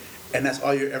Janet, and that's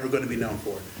all you're ever going to be known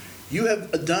for. You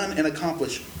have done and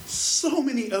accomplished so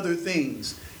many other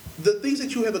things. The things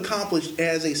that you have accomplished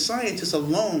as a scientist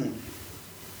alone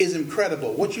is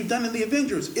incredible. What you've done in the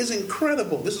Avengers is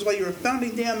incredible. This is why you're a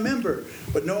founding damn member.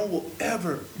 But no one will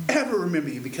ever remember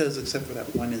you because except for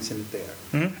that one incident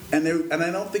there. And I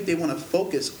don't think they want to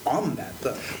focus on that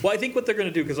though. Well, I think what they're going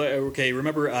to do, because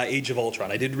remember Age of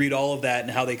Ultron? I did read all of that and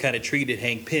how they kind of treated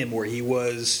Hank Pym, where he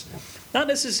was not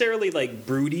necessarily like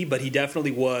broody, but he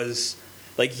definitely was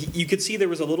like you could see there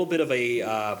was a little bit of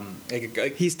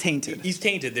He's tainted. He's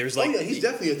tainted. There's like He's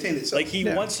definitely a tainted. like he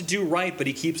Yeah. wants to do right, but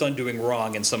he keeps on doing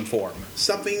wrong in some form.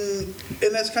 Something,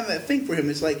 and that's kind of that thing for him.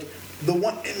 It's like the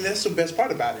one, and that's the best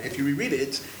part about it. If you reread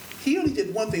it, he only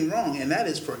did one thing wrong, and that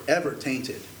is forever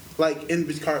tainted. Like in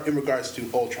regards to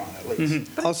Ultron, at least.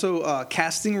 Also,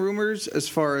 casting rumors as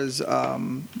far as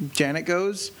Janet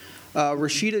goes.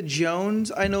 Rashida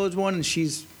Jones, I know, is one, and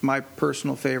she's my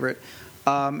personal favorite.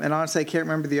 And honestly, I can't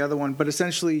remember the other one, but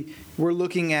essentially, we're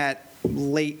looking at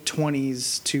late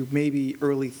 20s to maybe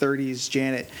early 30s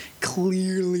Janet.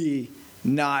 Clearly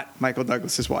not Michael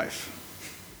Douglas's wife.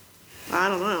 I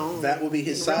don't know. That will be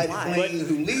his In real side life. flame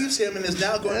who leaves him and is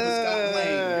now going with Scott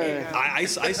Lang. I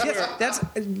swear.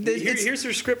 Here's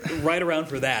their script right around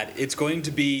for that. It's going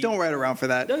to be. Don't write around for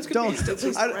that. No, it's gonna Don't. be-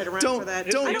 it's I- right around don't. for that.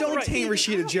 Don't. It's Don't right. taint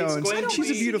Rashida Jones. going to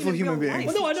She's a be- beautiful human being.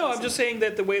 Well, no, I know. I'm just saying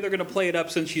that the way they're going to play it up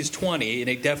since she's 20, and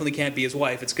it definitely can't be his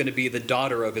wife. It's going to be the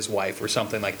daughter of his wife or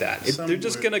something like that. They're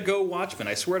just Somewhere. going to go Watchmen.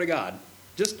 I swear to God.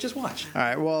 Just watch. All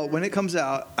right. Well, when it comes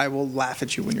out, I will laugh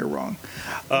at you when you're wrong.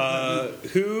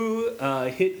 Who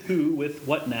hit who with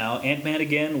what now? Ant-Man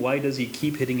again? Why does he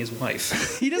keep hitting his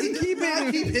wife? He doesn't keep I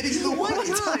it. keep hitting the One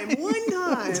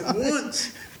time.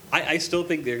 once. I still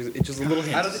think it's just a little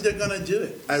hint. I don't think they're gonna do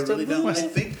it. I really don't. I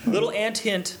think Little ant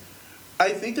hint.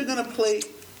 they're gonna play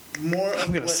more. I'm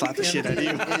gonna what slap the Pym shit out of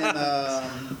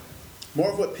you. did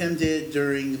more of what Pym did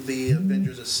during the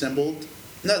Avengers Assembled,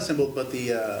 not Assembled, but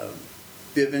the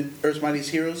Earth's Mightiest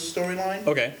Heroes storyline.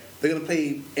 Okay. They're gonna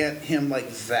play him like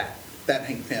that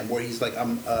Hank Pym, where he's like,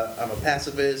 I'm a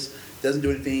pacifist, doesn't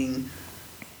do anything.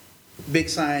 Big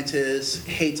scientist,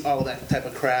 hates all of that type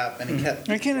of crap, and he kept.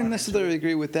 I can't necessarily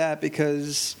agree with that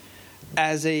because,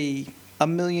 as a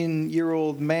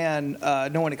million-year-old man,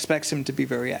 no one expects him to be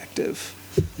very active.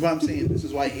 Well, I'm saying this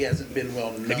is why he hasn't been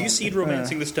well known. Have you seen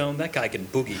Romancing the Stone? That guy can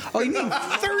boogie. Oh, you mean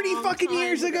 30 fucking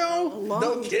years A ago? long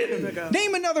No time kidding. ago.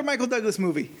 Name another Michael Douglas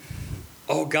movie.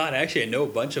 Oh God, actually, I know a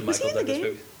bunch of Was he Michael in the Douglas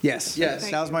game? movies. Yes.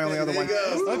 Yes. That was my only other There one.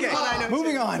 you go. Okay, I know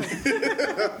moving too. on.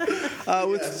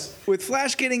 With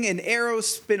Flash getting an Arrow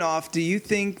spin-off, do you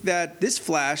think that this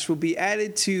Flash will be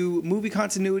added to movie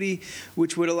continuity,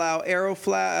 which would allow Arrow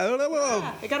Flash...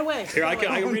 Ah, it got away. Here, I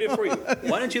can read it for you.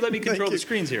 Why don't you let me control the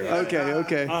screens here?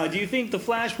 Okay. Do you think the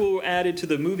Flash will added to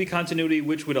the movie continuity,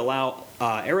 which would allow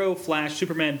Arrow, Flash,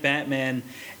 Superman, Batman,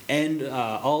 and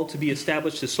all to be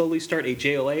established to slowly start a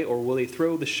JLA, or will they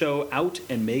throw the show out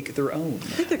and make their own? I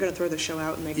think they're going to throw the show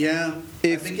out and make Yeah, I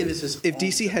If- think it is his. If own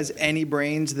DC has any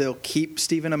brains, they'll keep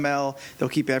Stephen Amell, they'll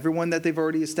keep everyone that they've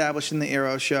already established in the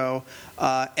Arrow show,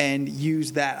 and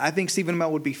use that. I think Stephen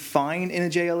Amell would be fine in a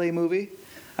JLA movie.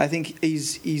 I think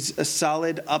he's a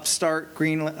solid upstart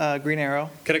Green Arrow.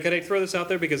 Can I throw this out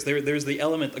there because there's the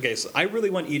element? Okay, so I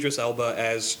really want Idris Elba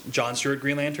as John Stewart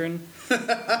Green Lantern,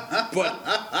 but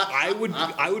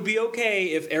I would be okay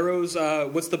if Arrow's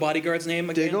what's the bodyguard's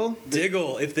name again?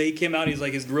 Diggle. If they came out, he's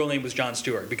like his real name was John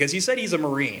Stewart because he said he's a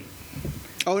Marine.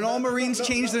 Oh, and all Marines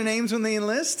change their names when they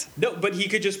enlist? No, but he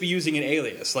could just be using an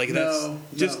alias. Like No.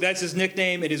 that's his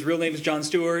nickname, and his real name is John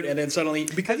Stewart. And then suddenly,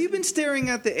 because Have you been staring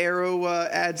at the Arrow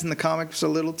ads in the comics a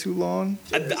little too long?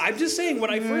 I'm just saying, when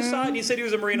I first saw it and he said he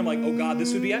was a Marine, I'm like, oh God,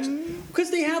 this would be actually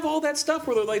because they have all that stuff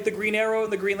where they're like the Green Arrow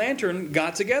and the Green Lantern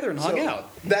got together and hung So,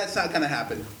 out. That's not going to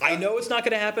happen. I know it's not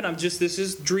going to happen. This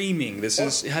is dreaming. This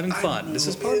is having fun. This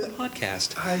is part of the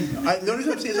podcast. The only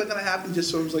reason I'm saying it's not going to happen,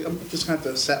 just so I'm just going to have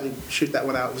to sadly shoot that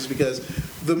one out, was because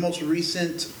the most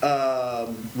recent,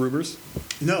 Rumors?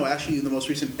 no, actually the most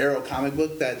recent Arrow comic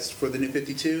book that's for the New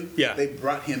 52, Yeah. they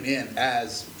brought him in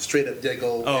as straight up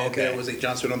Diggle. Oh, and okay. there was a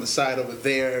John Stewart on the side over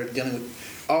there dealing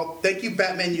with. Oh, thank you,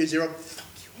 Batman Year Zero.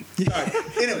 All right.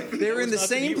 Anyway, They were in the not the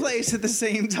same viewers. place at the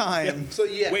same time. so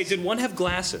yeah. Wait, did one have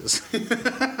glasses?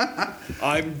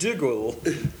 I'm Diggle.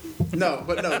 No.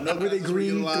 Were they glasses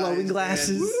green, utilized, glowing and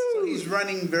glasses? So he's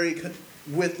running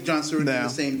with John Stewart in No. the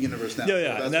same universe now.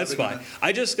 Yeah, So and that's what they're fine. gonna-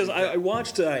 I just because I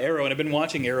watched Arrow and I've been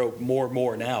watching Arrow more and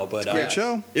more now, but Great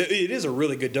show. It is a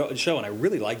really good show, and I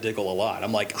really like Diggle a lot.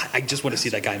 I'm like, I just want to see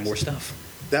that guy in more stuff.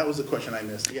 That was the question I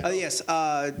missed. Yeah. Yes,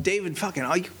 David,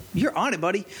 you're on it,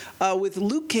 buddy. With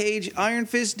Luke Cage, Iron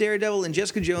Fist, Daredevil, and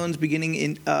Jessica Jones beginning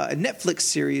in a Netflix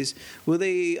series, will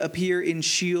they appear in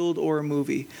S.H.I.E.L.D. or a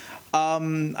movie?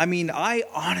 I mean, I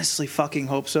honestly fucking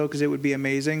hope so because it would be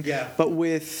amazing. Yeah. But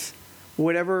with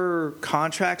whatever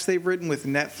contracts they've written with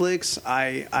Netflix,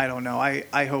 I don't know.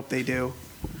 I hope they do.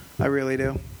 I really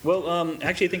do. Well,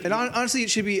 actually, I think And honestly, it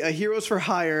should be a Heroes for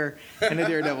Hire and a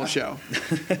Daredevil show.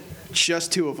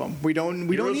 Just two of them. We don't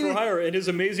Heroes need for it. Hire and his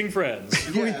amazing friends.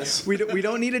 Yes. We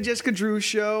don't need a Jessica Drew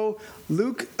show.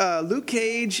 Luke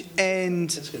Cage and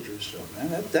Jessica Drew's show,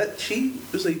 man. That she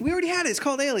was like we already had it. It's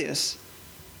called Alias.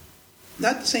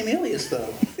 not the same alias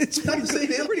though. It's not the same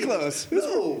alias. pretty close.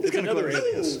 No, It's another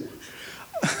alias.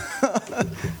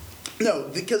 No,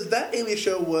 because that alias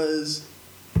show was,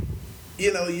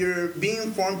 you're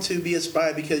being formed to be a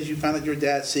spy because you found out your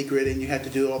dad's secret and you had to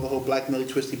do all the whole blackmail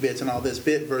twisty bits and all this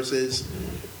bit versus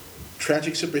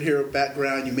tragic superhero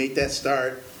background. You made that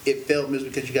start. It failed miserably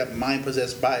because you got mind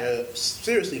possessed by a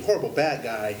seriously horrible bad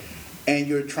guy, and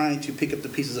you're trying to pick up the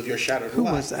pieces of your shattered Who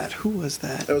life. was that?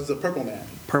 That was the Purple Man.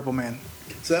 Purple Man.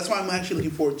 So that's why I'm actually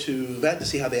looking forward to that to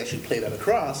see how they actually play that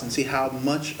across and see how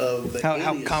much of the How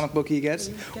alias- comic booky it gets.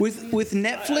 With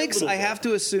Netflix, little I bit. have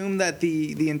to assume that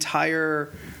the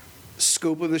entire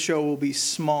scope of the show will be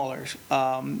smaller,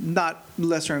 not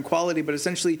lesser in quality, but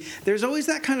essentially there's always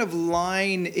that kind of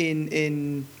line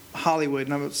in Hollywood,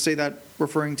 and I would say that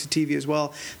referring to TV as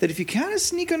well, that if you kind of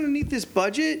sneak underneath this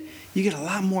budget, you get a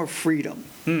lot more freedom.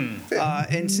 And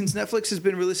since Netflix has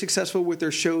been really successful with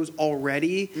their shows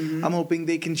already, I'm hoping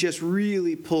they can just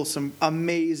really pull some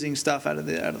amazing stuff out of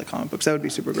the comic books. That would be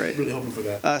super great. Really hoping for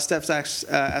that. Steph's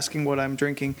asking what I'm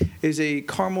drinking. Is a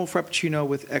caramel frappuccino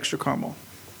with extra caramel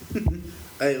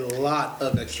A lot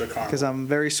of extra caramel. because I'm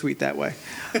very sweet that way.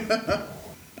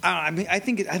 I mean, I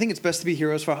think it's best to be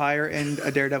Heroes for Hire and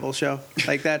a Daredevil show.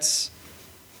 Like that's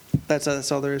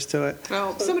all there is to it.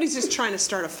 Well, somebody's just trying to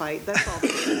start a fight. That's all.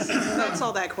 That's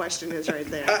all that question is right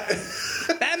there.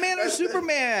 Batman or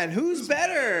Superman? Who's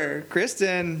better?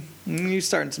 Kristen, you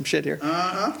starting some shit here.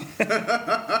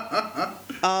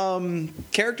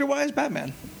 Character-wise,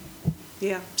 Batman.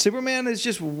 Yeah. Superman is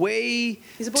just way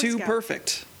He's a Boy too Scout.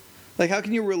 perfect. Like, how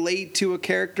can you relate to a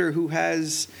character who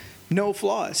has no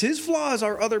flaws? His flaws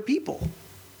are other people.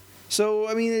 So,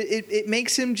 I mean, it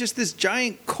makes him just this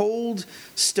giant, cold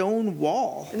stone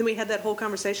wall. And then we had that whole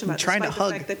conversation about Trying to despite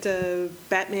the hug. fact that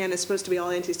Batman is supposed to be all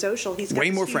antisocial. He's got Way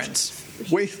this more huge, friends.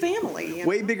 huge Way- family. you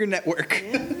Way know? bigger network.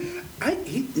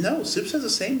 No, Sips has the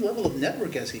same level of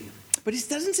network as he. But he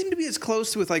doesn't seem to be as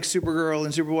close with, like, Supergirl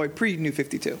and Superboy pre-New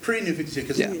 52. Pre-New 52,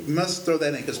 because Yeah. you must throw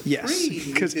that in, because Yes,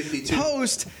 pre-New because 52,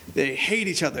 post, they hate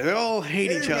each other. They all hate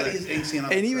each other. Everybody is angsty and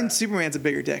all And that even crap. Superman's a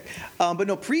bigger dick. But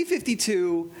no,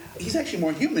 pre-52, he's actually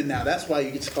more human now. That's why you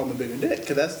get to call him a bigger dick,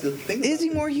 because that's the thing. is about he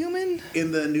it. more human?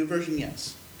 In the new version,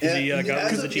 yes. Is he, And got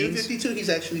as the of New genes? 52, he's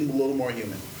actually a little more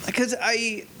human. Because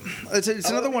it's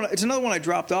another one. It's another one I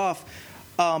dropped off.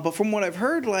 But from what I've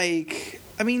heard, like,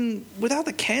 I mean, without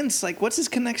the Kents, like, what's his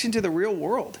connection to the real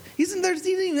world? He doesn't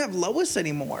even have Lois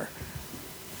anymore.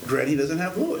 Granted, he doesn't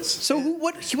have Lois. So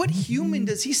what human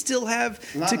does he still have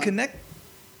to Lana. connect?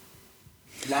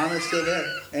 Lana's still there,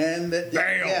 and Bam.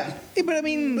 yeah. Yeah, but I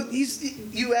mean, But he's.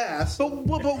 you asked. But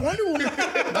Wonder Woman. You're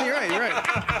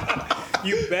right.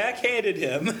 You backhanded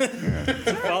him,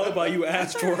 followed by you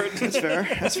asked for it.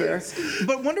 That's fair.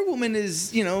 But Wonder Woman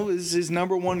is his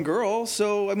number one girl.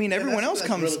 So I mean, everyone else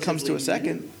comes to a relatively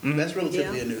second, new. That's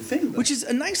relatively Yeah. a new thing, though. which is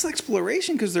a nice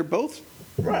exploration because they're both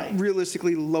right.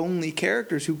 realistically lonely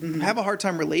characters who have a hard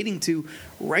time relating to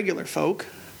regular folk.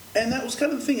 And that was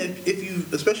kind of the thing.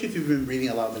 Especially if you've been reading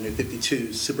a lot of the New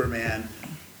 52, Superman.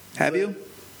 Have But you?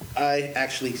 I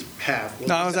actually have.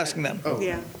 No, I was asking them. Oh,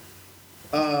 Yeah.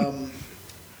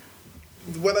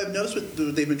 What I've noticed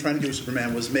what they've been trying to do with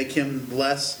Superman was make him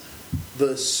less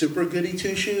the super goody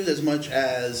two shoes as much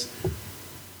as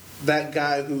that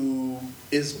guy who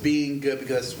is being good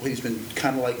because he's been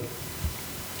kind of like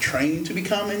trained to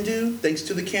become and do, thanks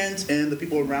to the Kents and the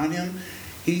people around him.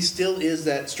 He still is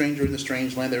that stranger in the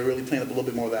strange land. They're really playing up a little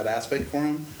bit more of that aspect for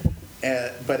him.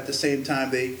 But at the same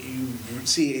time, you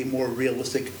see a more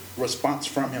realistic response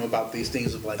from him about these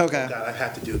things of like, Okay. oh God, I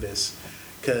have to do this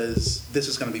because this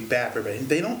is going to be bad for everybody. And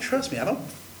they don't trust me. I don't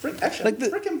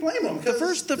freaking blame them.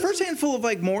 The first handful of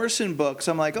like Morrison books,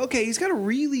 I'm like, okay, he's got a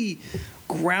really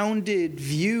grounded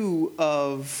view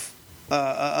of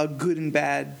a good and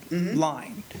bad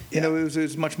line. You know, it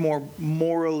was much more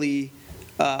morally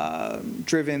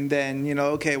driven than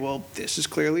okay, well, this is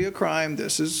clearly a crime.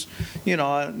 This is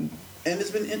And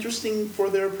it's been interesting for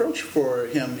their approach for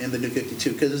him in the New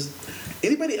 52 because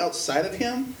anybody outside of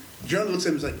him, generally looks at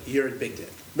him as like, you're a big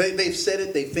dick. They've said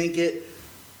it, they think it,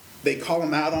 they call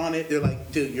him out on it. They're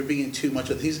like, dude, you're being too much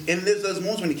of these. And there's those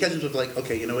moments when he catches himself like,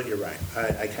 okay, you know what, you're right.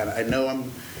 I know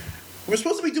we're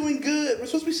supposed to be doing good. We're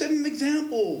supposed to be setting an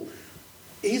example.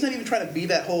 He's not even trying to be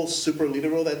that whole super leader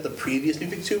role that the previous New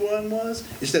 52 one was.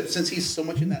 It's that since he's so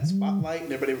much in that spotlight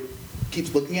and everybody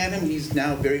keeps looking at him, he's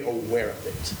now very aware of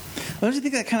it. Don't you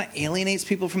think that kind of alienates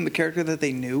people from the character that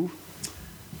they knew?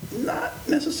 Not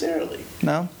necessarily.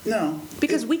 No. No.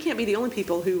 Because we can't be the only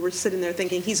people who were sitting there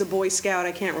thinking he's a Boy Scout.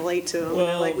 I can't relate to him. And they're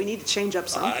Well, like, we need to change up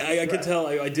something. I could tell.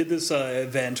 I did this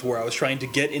event where I was trying to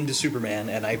get into Superman,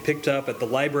 and I picked up at the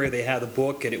library. They had a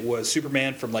book, and it was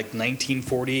Superman from like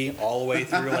 1940 all the way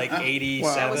through like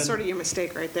 87. That was sort of your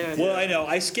mistake right there. Well, I know.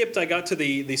 I skipped. I got to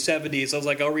the 70s. I was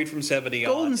like, I'll read from 70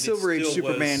 on. Gold and and it Silver Age still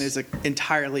Superman was- is an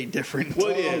entirely different. Well,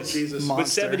 it Oh, is. Jesus. But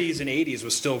Monster. 70s and 80s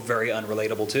was still very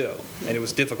unrelatable too, and it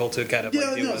was difficult to kind of Yeah,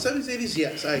 like do no, it. 70s, 80s,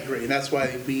 yes, I agree. And that's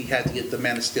why we had to get the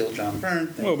Man of Steel, John Byrne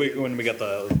thing. Well, when we got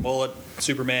the mullet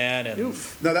Superman and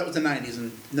No, that was the 90s.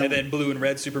 And then blue and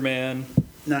red Superman.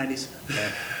 90s.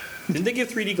 Yeah. Didn't they give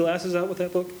 3D glasses out with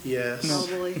that book? Yes.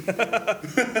 Probably.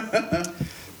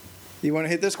 You want to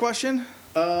hit this question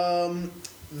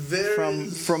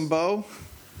There's from Bo?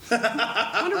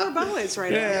 I wonder where Bo is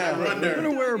right Yeah, now. I wonder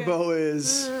where Bo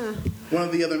is. one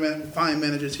of the other fine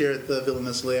managers here at the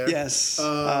Villainous Lair. Yes,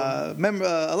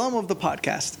 alum of the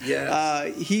podcast.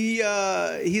 Yes.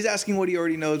 He's asking what he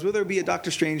already knows. Will there be a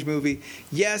Doctor Strange movie?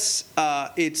 Yes,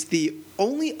 it's the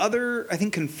only other, I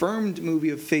think, confirmed movie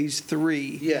of Phase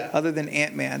 3. Yeah. Other than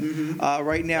Ant-Man.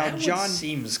 Right now, That John. one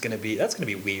seems that's gonna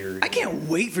be weird. I can't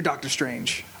wait for Doctor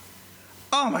Strange.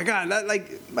 Oh my God!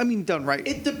 Done right.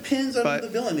 It depends on But- who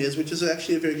the villain is, which is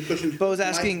actually a very good question. Bo's Who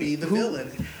asking might be the who-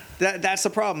 villain. That's the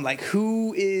problem. Like,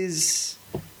 who is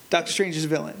Doctor Strange's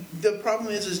villain. The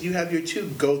problem is you have your two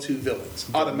go-to villains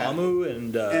automatically. Dormammu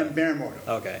and Baron Mordo.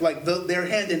 Okay. Like they're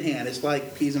hand in hand. It's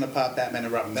like peas in a pod, Batman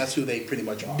and Robin. That's who they pretty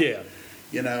much are. Yeah.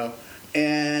 You know,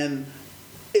 and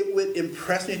it would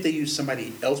impress me if they used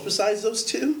somebody else besides those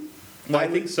two. Well, I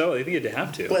think so. I think you'd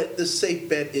have to. But the safe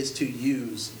bet is to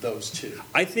use those two.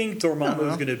 I think Dormammu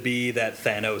is going to be that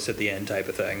Thanos at the end type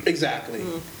of thing. Exactly.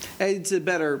 It's a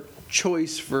better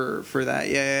choice for that.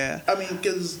 Yeah. I mean,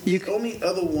 because the only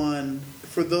other one,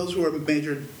 for those who are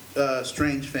major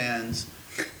Strange fans,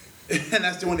 and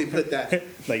that's the one they put that.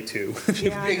 Like 2.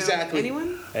 Yeah, Exactly.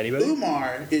 Anyone? Anybody?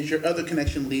 Umar is your other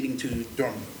connection leading to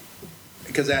Dormammu.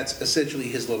 Because that's essentially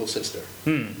his little sister.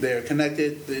 They're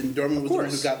connected. And Dormammu was the one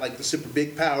who got like the super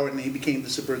big power, and then he became the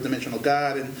super dimensional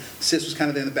god. And Sis was kind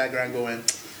of there in the background going,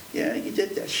 "Yeah, you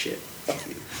did that shit. Fuck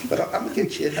you. But I'm gonna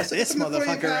get you. This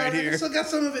motherfucker right here. I still got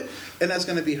some of it." And that's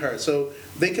gonna be her. So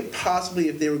they could possibly,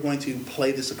 if they were going to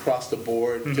play this across the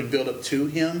board to build up to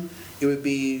him, it would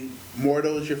be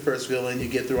Mordo is your first villain. You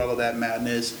get through all of that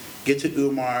madness. Get to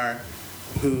Umar,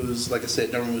 who's, like I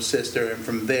said, Dormammu's sister, and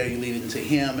from there you lead into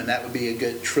him, and that would be a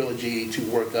good trilogy to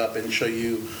work up and show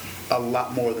you a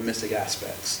lot more of the mystic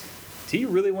aspects. Do you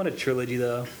really want a trilogy,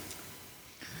 though?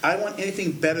 I want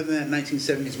anything better than that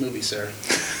 1970s movie, sir.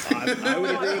 I would agree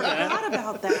with I that. forgot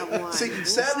about that one. See,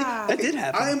 sadly, Wow. That did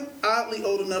happen. I'm oddly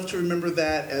old enough to remember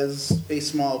that as a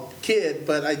small kid,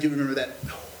 but I do remember that.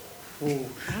 Ooh,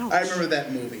 Ouch. I remember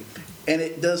that movie. And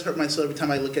it does hurt my soul every time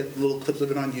I look at little clips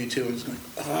of it on YouTube. I'm just going,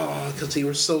 oh, because they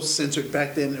were so censored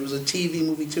back then. It was a TV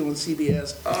movie, too, on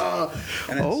CBS. Oh,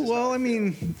 and it's just Well, I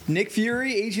mean, Nick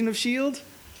Fury, Agent of S.H.I.E.L.D.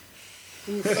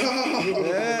 No,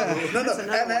 That's another and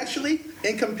one. actually,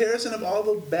 in comparison of all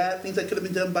the bad things that could have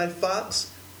been done by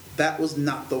Fox, that was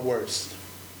not the worst.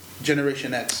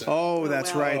 Generation X. Sir. Oh,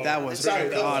 that's well. right. That was Sorry,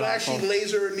 the god flashy awful.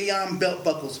 laser neon belt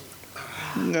buckles.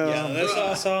 No. Yeah,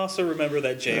 let's also remember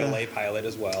that JLA pilot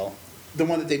as well. The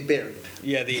one that they buried.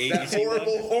 Yeah, the That 80s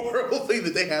one. horrible thing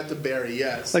that they had to bury,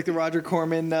 yes. Like the Roger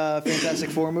Corman Fantastic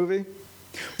Four movie,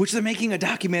 which they're making a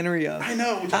documentary of. I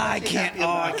know. which I'm I actually can't. happy Oh,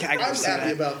 about. I gotta I'm see happy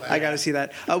that. about that. I gotta see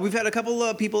that. We've had a couple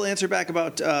of people answer back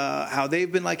about how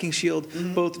they've been liking Shield.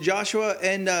 Both Joshua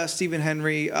and Stephen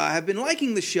Henry have been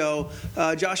liking the show.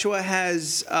 Joshua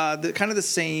has the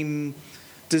same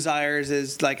desires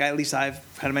as, like, at least I've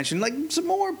kind of mentioned, like some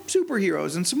more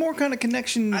superheroes and some more kind of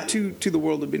connection to the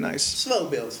world would be nice. Slow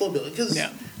build. Because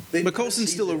Yeah, but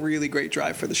Coulson's still a really great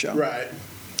drive for the show. Right.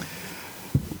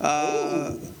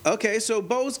 Okay, so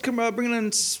Bo's bringing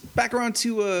us back around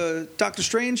to Doctor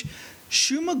Strange.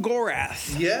 Shuma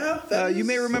Gorath. Yeah. You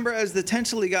may remember as the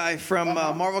Tensely guy from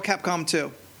Marvel Capcom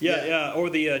 2. Yeah,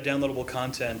 or the downloadable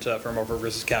content for Marvel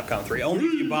vs. Capcom 3. Only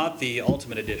if you bought the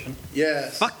Ultimate Edition.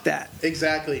 Yes. Fuck that.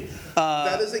 Exactly.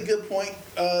 That is a good point.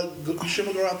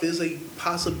 Shuma Gorath is a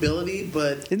possibility,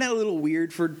 but Isn't that a little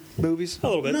weird for movies? A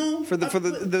little bit. no. For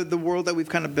the world that we've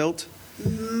kind of built?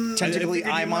 Tentacly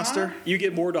eye monster? You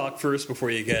get Mordok first before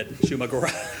you get Shuma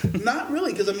Gorath. Not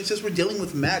really, because I mean, since we're dealing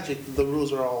with magic, the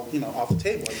rules are all off the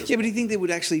table. At this Yeah, but do you think they would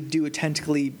actually do a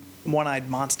tentacly one-eyed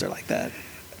monster like that?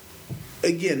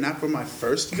 Again, not for my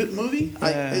first good movie.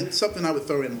 Yeah. It's something I would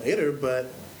throw in later, but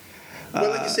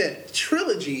like you said,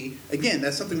 trilogy, again,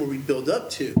 that's something where we build up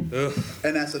to. Ugh.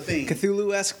 And that's the thing.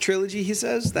 Cthulhu-esque trilogy, he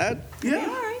says? That? Yeah. all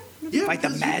right. Yeah, Fight the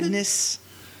because madness?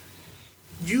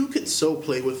 You could so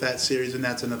play with that series, and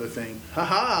that's another thing.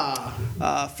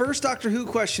 Haha. First Doctor Who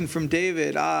question from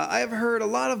David. I have heard a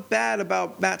lot of bad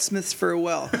about Matt Smith's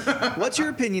farewell. What's your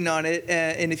opinion on it?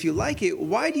 And if you like it,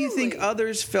 why do you think Really?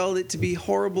 others felt it to be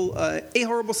horrible, a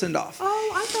horrible send-off?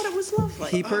 Oh, I thought it was lovely.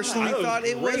 He personally thought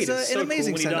it was great. It's so an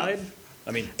amazing cool when he send-off. died. I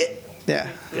mean, Yeah.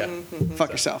 yeah. Fuck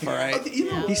yourself, all right? Okay,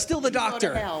 He's still the Go to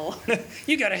doctor. hell.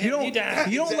 You gotta hit me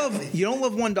down. You don't Exactly.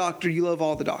 love one doctor. You love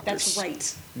all the doctors. That's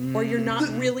right. Or you're not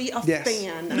really a Yes.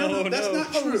 fan. No, that's no.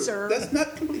 not true. Poser. That's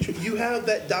not completely true. You have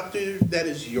that doctor that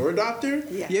is your doctor.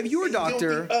 Yeah. You have your And there'll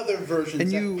doctor. be other versions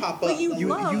and you- that pop But up. you, love you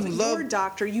your love-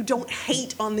 doctor. You don't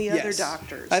hate on the other Yes.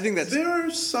 doctors. I think that's. There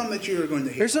are some that you're going to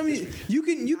hate. There's some you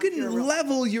can You're can real-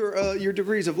 level your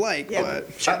degrees of like, Yeah.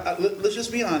 but Let's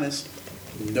just be honest.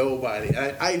 Nobody.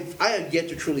 I have yet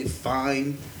to truly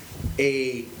find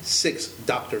a sixth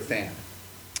Doctor fan.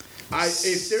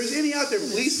 If there's any out there,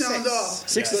 please sound Six. off.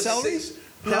 Six But celery?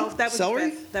 no, that was Celery?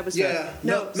 fifth. That was Yeah. fifth.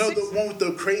 No, six- the one with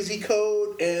the crazy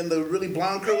coat and the really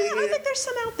blonde curly Yeah, I hair. think there's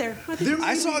some out there. I think- There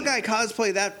I may saw a be. guy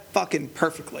cosplay that fucking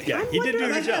perfectly. Yeah, I'm he did do a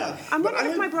wondering- good job. I'm But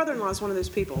wondering if I- my brother-in-law is one of those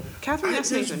people. Catherine asked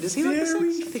There's Nathan, does he like the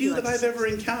very six? I think he few likes that I've the ever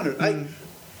encountered.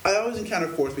 I always encounter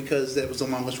fourth because that was the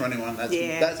longest running one.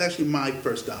 Yeah. That's actually my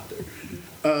first Doctor.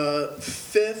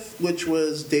 Fifth, which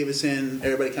was Davison,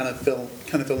 everybody kind of fell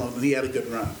in love, and he had a good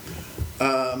run.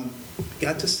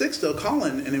 Got to sixth though,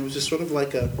 Colin, and it was just sort of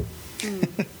like a,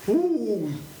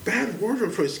 ooh, bad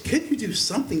wardrobe choice. Can you do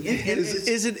something?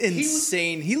 Is it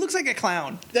insane? He looks like a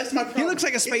clown. That's my problem. He looks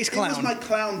like a space clown. It was my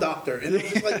clown doctor, and it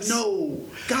was just like, no,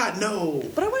 God, no.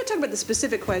 But I want to talk about the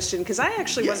specific question because I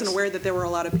actually wasn't aware that there were a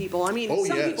lot of people. I mean,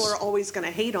 some people are always going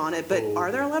to hate on it, but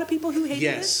are there a lot of people who hated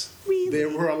it? Really? There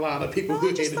were a lot of people who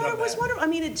hated it. I just thought it was wonderful. I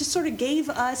mean, it just sort of gave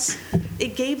us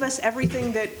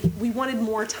everything that we wanted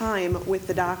more time with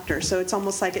the doctor. So it's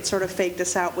almost like it sort of faked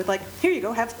us out with like, here you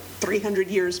go, have 300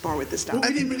 years more with this doctor. Well,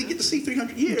 I didn't really get to see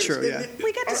 300 years. Sure, yeah.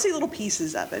 We got to see little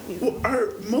pieces of it. You know.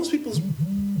 Well,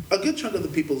 a good chunk of the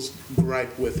people's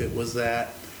gripe with it was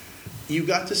that you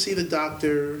got to see the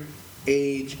doctor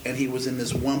age, and he was in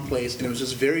this one place, and it was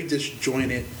just very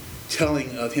disjointed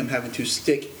telling of him having to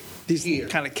stick These here.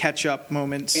 kind of catch-up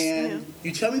moments. And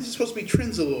you tell me this is supposed to be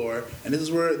Trinzalore, and this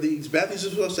is where these bad things are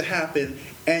supposed to happen,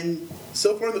 and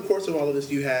so far in the course of all of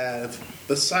this, you have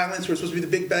the Silence, who are supposed to be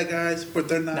the big bad guys, but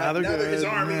they're not. Now they're his good.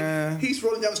 army. Yeah. He's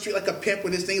rolling down the street like a pimp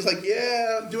with his thing. He's like,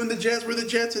 yeah, doing the Jets, we're the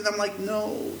Jets. And I'm like,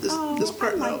 no, this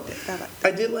part, I no. liked it.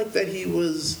 I did like that he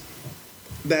was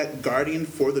that guardian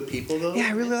for the people, though. Yeah,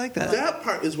 I really like that. That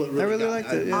part is what really I really got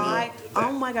me. liked it, yeah.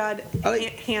 Oh my God,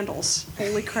 Handles.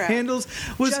 Holy crap. Handles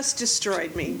was just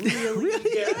destroyed me. Really? Really?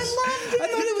 Yes. I loved it. I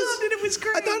thought it was- It was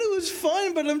great. I thought it was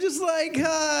fun, but I'm just like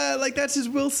that's his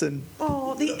Wilson.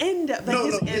 Oh, the end of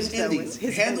His ending.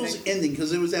 his Handel's ending. ending, because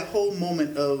there was that whole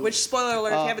moment of Which, spoiler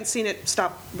alert, if you haven't seen it,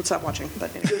 stop watching.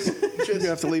 But anyway. just You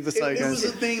have to leave the site, It was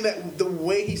guys. the thing that the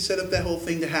way he set up that whole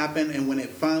thing to happen, and when it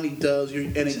finally does,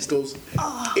 it goes.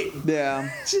 Yeah,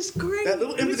 It's just great. That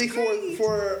little It was empathy great.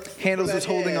 for Handles that was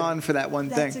holding head, on for that one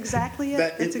That's thing. exactly it.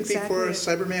 That That's empathy exactly for a it.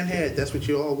 Cyberman head. That's what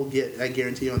you all will get. I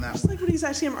guarantee you on that It's one. like when he's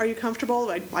asking him, "Are you comfortable?"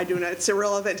 I do not. It's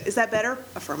irrelevant. Is that better?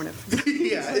 Affirmative.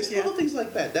 Yeah, it's little things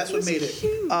like that. That's what made it.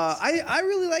 Huge. I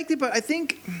really liked it, but I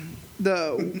think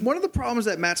one of the problems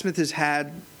that Matt Smith has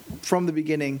had from the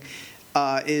beginning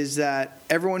is that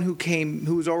everyone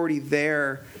who was already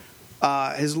there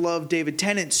has loved David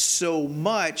Tennant so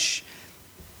much.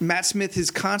 Matt Smith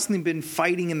has constantly been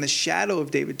fighting in the shadow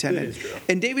of David Tennant, is true.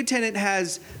 and David Tennant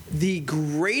has the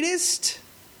greatest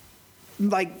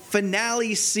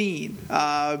finale scene.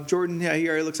 Jordan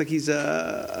here, it looks like he's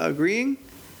agreeing.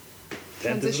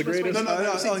 Tenth is the Transition was greatest.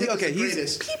 No, Oh, see, Tenth is okay, the he's-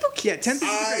 greatest. People keep 10th is the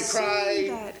I greatest. saying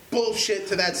cry that. bullshit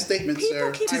to that statement, People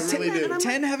sir. keep I saying really that, and do. I'm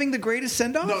 10 having the greatest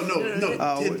send off. No.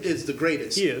 Oh, Tim is the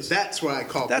greatest. He is. That's why I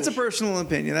call. That's a bullshit. personal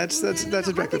opinion. That's My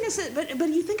objective. thing is that, but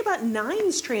you think about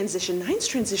Nine's transition. Nine's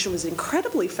transition was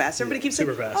incredibly fast. Everybody keeps saying,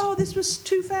 super fast. "Oh, this was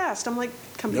too fast." I'm like,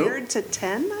 compared to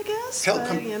 10, I guess. Hell,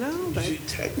 But, but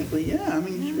technically, yeah. I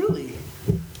mean, really.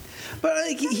 But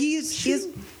he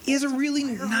has a really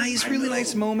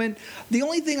nice moment. The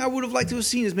only thing I would have liked to have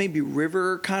seen is maybe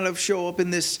River kind of show up in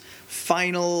this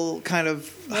final kind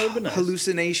of That would've been nice.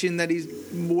 hallucination that he's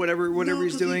whatever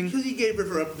he's doing. Because he gave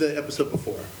River up the episode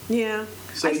before, yeah,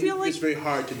 so I feel like it's very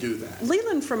hard to do that.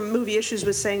 Leland from Movie Issues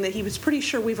was saying that he was pretty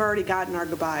sure we've already gotten our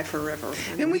goodbye for River.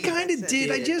 And we that's kind of it.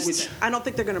 did. I don't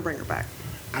think they're going to bring her back.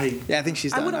 I think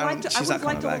she's I done. would have liked. I She's would have not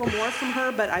liked a coming little back. more from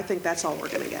her, but I think that's all we're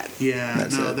going to get. Yeah,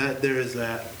 That's it. that there is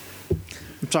that.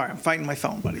 I'm sorry, I'm fighting my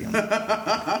phone, buddy.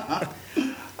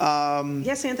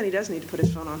 Yes, Anthony does need to put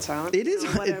his phone on silent. It is-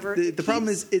 Whatever. the problem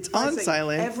is it's on buzzing.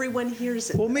 silent. Everyone hears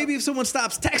it. Well, maybe if someone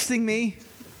stops texting me.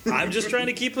 I'm just trying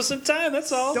to keep us in time.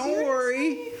 That's all. Don't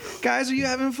worry, guys. Are you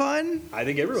having fun? I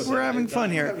think everyone's We're having fun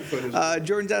here. having fun as well.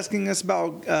 Jordan's asking us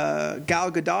about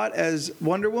Gal Gadot as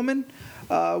Wonder Woman.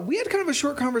 We had kind of a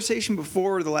short conversation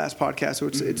before the last podcast, so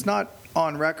it's not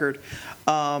on record.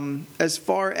 As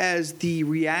far as the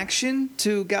reaction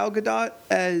to Gal Gadot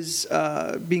as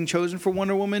being chosen for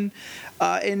Wonder Woman,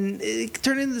 and it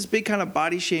turned into this big kind of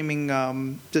body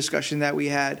shaming discussion that we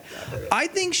had. I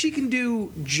think she can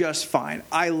do just fine.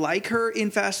 I like her in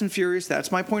Fast and Furious.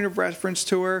 That's my point of reference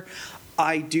to her.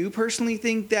 I do personally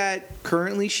think that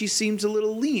currently she seems a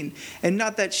little lean, and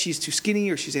not that she's too skinny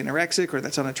or she's anorexic or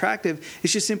that's unattractive.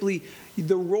 It's just simply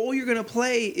the role you're going to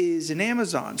play is an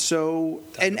Amazon. So,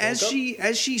 and to bulk up.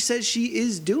 as she says she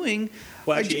is doing,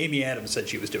 Well, actually, Amy Adams said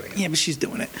she was doing it. yeah, but she's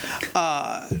doing it.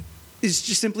 Is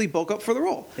just simply bulk up for the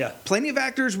role. Yeah. Plenty of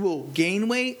actors will gain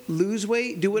weight, lose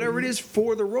weight, do whatever it is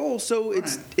for the role. So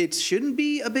it shouldn't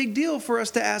be a big deal for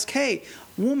us to ask, hey,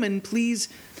 woman, please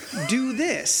do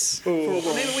this. Maybe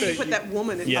when you put that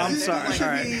woman in. Yeah. I'm there, sorry. like, All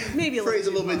right. Maybe a Phrase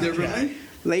a little bit differently.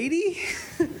 Lady?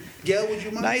 Gail, would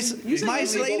you mind? Nice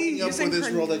lady. Bulking up for this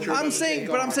role that you're about I'm to saying, take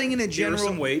but I'm on? saying in a Here are general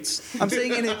some weights. I'm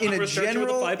saying in a We're starting with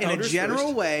the general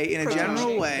 5-pounders way, first. in a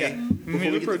general way,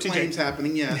 before we get the claims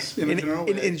happening, yes, in a general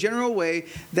way. In a general way,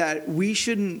 that we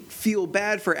shouldn't feel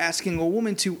bad for asking a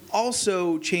woman to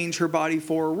also change her body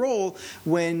for a role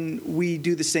when we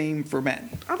do the same for men.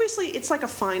 Obviously, it's like a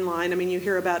fine line. I mean, you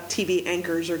hear about TV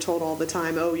anchors are told all the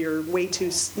time, "Oh, you're way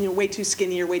too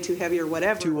skinny or way too heavy or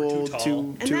whatever, Too old, tall."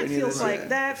 too. And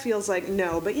that feels like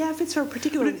no. But yeah, if it's her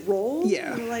particular role,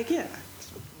 yeah. you're like yeah.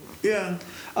 Yeah.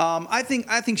 I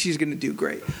think she's going to do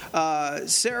great.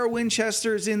 Sarah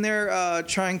Winchester's in there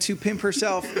trying to pimp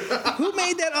herself. Who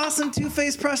made that awesome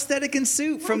Two-Face prosthetic and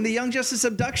suit from the Young Justice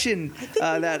abduction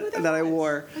that I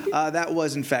wore? That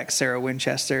was, in fact, Sarah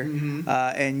Winchester.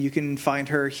 And you can find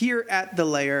her here at The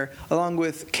Lair, along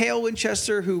with Cale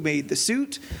Winchester, who made the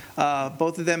suit.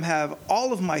 Both of them have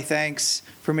all of my thanks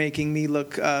for making me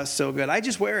look so good. I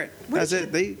just wear it. That's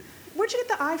it. Where'd you get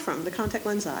the eye from? The contact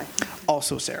lens eye?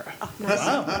 Also Sarah. Oh, nice.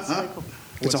 Wow. That's very cool.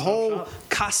 It's a whole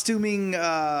costuming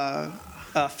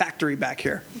factory back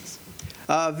here.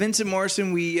 Vincent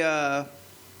Morrison, we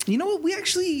you know what? We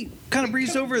actually kind of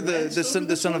breezed over the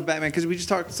son of Batman because we just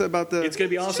talked about the. It's going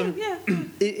to be awesome. Yeah.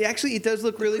 It does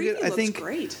look really good. Looks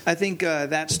great. I think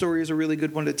that story is a really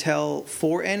good one to tell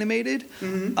for animated.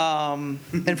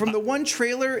 And from the one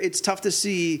trailer, it's tough to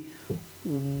see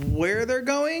where they're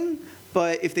going.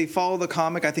 But if they follow the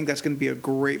comic, I think that's going to be a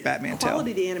great Batman tale.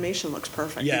 Quality of the animation looks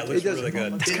perfect. Yeah, it looks really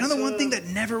good. That's kind of the one thing that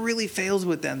never really fails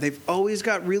with them. They've always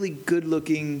got really good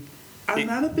looking. I'm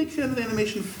not a big fan of the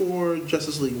animation for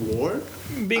Justice League War.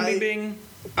 Bing, bing.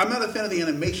 I'm not a fan of the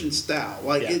animation style.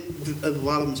 Like a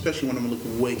lot of them, especially when them, look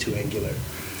way too angular.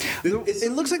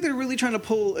 It looks like they're really trying to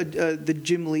pull the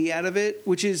Jim Lee out of it,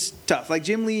 which is tough. Like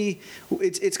Jim Lee,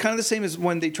 it's kind of the same as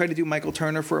when they tried to do Michael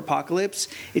Turner for Apocalypse.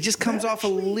 It just comes off a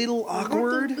little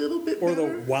awkward. A little bit Or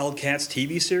better. the Wildcats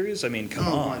TV series. I mean, come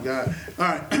on. Oh my god! All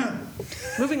right.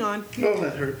 Moving on. Oh,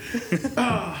 that hurt.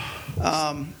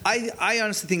 I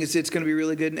honestly think it's going to be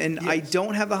really good, and I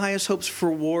don't have the highest hopes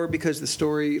for War because the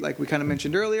story, like we kind of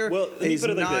mentioned earlier, Well, let me is put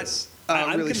it like not this.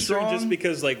 I'm really concerned strong. just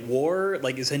because War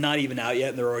is not even out yet,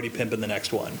 and they're already pimping the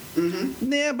next one.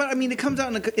 Yeah, but I mean, it comes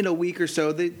out in a week or so.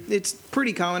 It's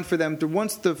pretty common for them to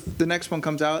once the next one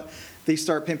comes out, they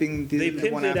start pimping the They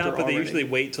one pimped it after out, but already. they usually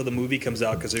wait till the movie comes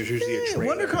out because there's usually a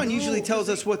trailer. WonderCon usually tells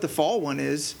us what the fall one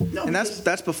is, No, and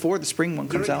that's before the spring one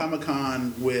comes During out.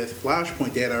 Comic-Con with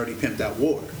Flashpoint, they had already pimped out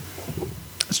War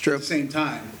That's true. at the same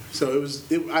time. So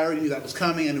I already knew that was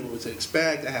coming. I knew what to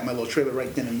expect. I had my little trailer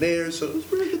right then and there, so it was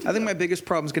really good. I think my biggest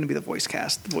problem is going to be the voice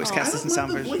cast. The voice cast I doesn't don't sound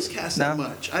love the very. voice cast No? that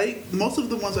much. Most of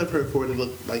the ones I've heard for it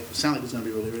sound like it's going to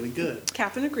be really, really good.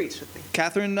 Catherine agrees with me.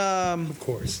 Catherine, Of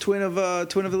course. twin of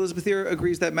Elizabeth here,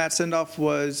 agrees that Matt Sendoff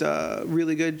was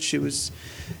really good.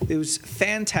 It was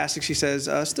fantastic. She says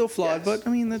still flawed, Yes. but I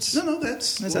mean that's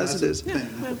That's as it is. a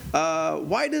thing.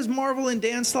 Why does Marvel and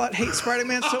Dan Slott hate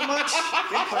Spider-Man so much?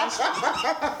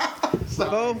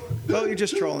 Bo, you're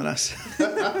just trolling us.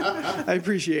 I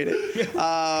appreciate it.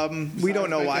 We don't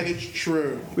know Sounds like why. It's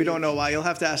true. We don't know why. You'll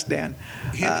have to ask Dan.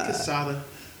 Andy Casada.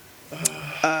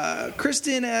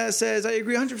 Kristen says, I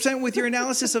agree 100% with your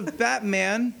analysis of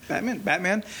Batman,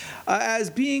 as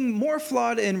being more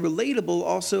flawed and relatable.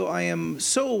 Also, I am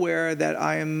so aware that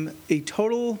I am a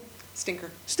total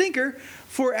stinker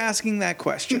for asking that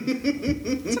question.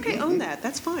 It's okay, own that.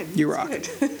 That's fine. You That's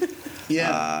rock. good.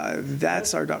 Yeah.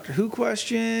 That's our Doctor Who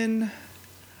question.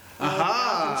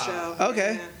 Show.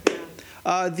 Okay.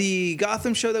 Yeah. The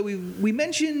Gotham show that we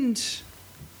mentioned,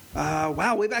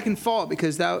 way back in fall,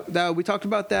 because that we talked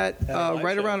about that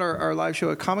right show. around our live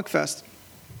show at Comic Fest.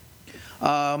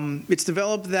 It's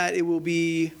developed that it will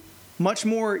be much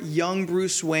more young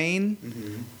Bruce Wayne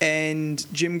and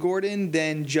Jim Gordon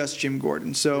than just Jim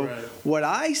Gordon. So Right. what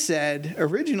I said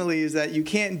originally is that you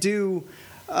can't do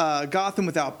Gotham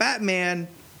without Batman.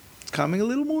 It's coming a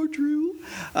little more true.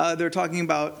 They're talking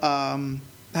about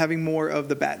having more of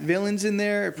the Bat villains in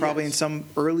there, probably in Yes. some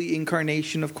early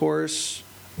incarnation, of course.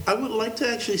 I would like to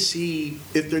actually see,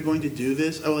 if they're going to do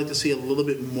this, I would like to see a little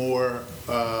bit more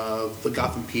of the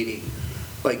Gotham PD.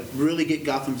 Like, really get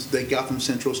the Gotham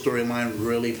Central storyline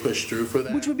really pushed through for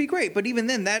that. Which would be great, but even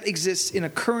then, that exists in a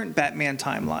current Batman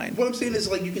timeline. What I'm saying is,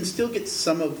 you can still get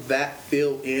some of that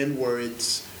feel in where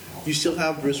you still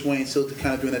have Bruce Wayne still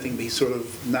kind of doing that thing, but he's sort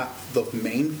of not the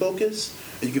main focus.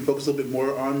 And you can focus a little bit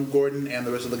more on Gordon and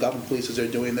the rest of the Gotham police as they're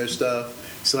doing their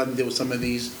stuff. Still having to deal with some of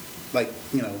these,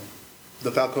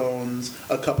 the Falcons,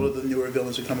 a couple of the newer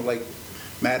villains who come up, like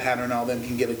Mad Hatter and all them,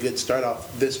 can get a good start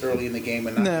off this early in the game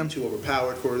and not be too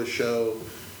overpowered for the show.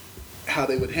 how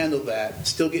they would handle that,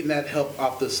 still getting that help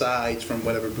off the sides from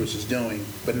whatever Bruce is doing,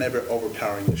 but never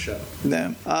overpowering the show.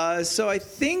 Yeah. So I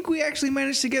think we actually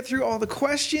managed to get through all the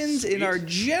questions in our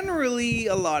generally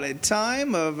allotted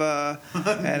time of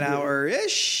an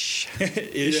hour-ish.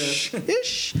 Ish.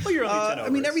 Well, you're only 10 I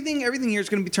mean, overs. everything here is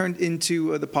going to be turned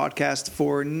into the podcast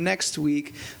for next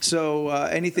week. So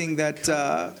anything that...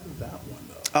 That one,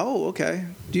 though. Oh, okay.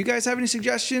 Do you guys have any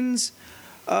suggestions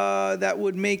that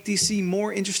would make DC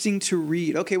more interesting to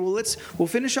read? Okay, well we'll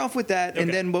finish off with that, and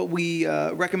Okay. then what we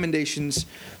recommendations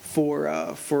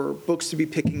for books to be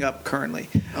picking up currently.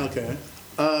 Okay.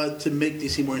 To make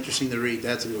DC more interesting to read,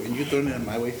 that's a good one. And you're throwing it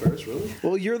my way first, really?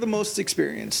 Well, you're the most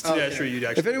experienced. Yeah, sure, you'd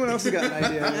actually. If anyone else has got an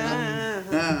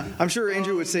idea, I'm sure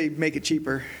Andrew would say make it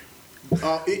cheaper.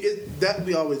 That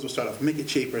we always will start off. Make it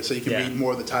cheaper so you can Yeah. read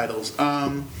more of the titles.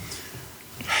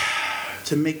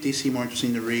 To make DC more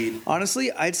interesting to read.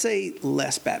 Honestly, I'd say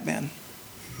less Batman.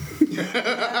 You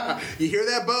hear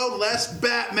that, Bo? Less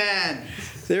Batman.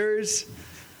 There's.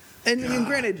 And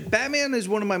granted, Batman is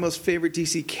one of my most favorite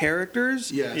DC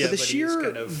characters. Yes. But Yeah, the but he is sheer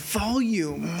kind of-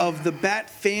 volume of the Bat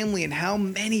family and how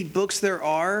many books there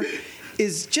are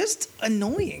is just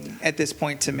annoying at this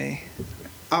point to me.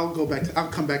 I'll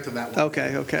come back to that one.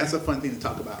 Okay. That's a fun thing to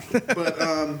talk about. But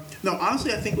no,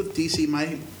 honestly, I think with DC,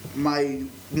 my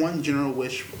one general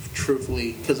wish,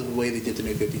 truthfully, because of the way they did the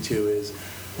New 52, is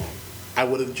I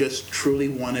would have just truly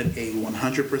wanted a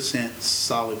 100%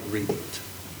 solid reboot,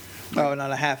 Oh,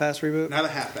 not a half-ass reboot? not a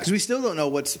half. Because we still don't know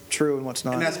what's true and what's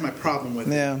not. And that's my problem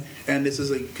with Yeah. it. And this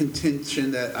is a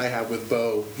contention that I have with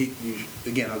Bo.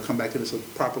 Again, I'll come back to this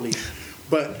properly.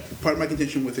 But part of my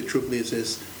contention with it, truthfully, is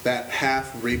this that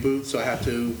half reboot. So I have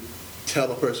to tell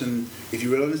a person, if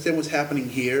you really understand what's happening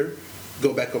here,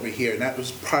 go back over here. And that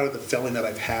was part of the failing that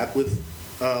I've had with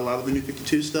a lot of the New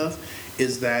 52 stuff,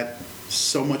 is that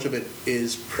so much of it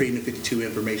is pre-New 52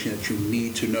 information that you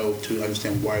need to know to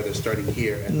understand why they're starting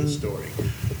here at the story.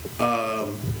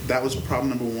 That was problem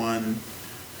number one.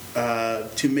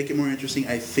 To make it more interesting,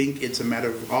 I think it's a matter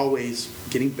of always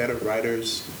getting better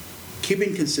writers,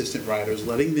 keeping consistent writers,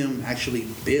 letting them actually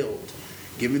build,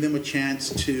 giving them a chance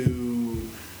to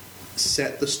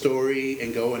set the story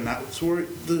and go, and not so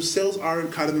the sales are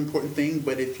kind of an important thing,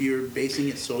 but if you're basing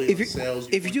it solely if on sales,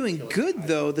 you're doing good,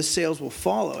 though, the sales will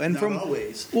follow. And not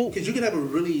always, well, because you can have a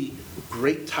really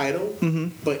great title,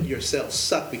 but your sales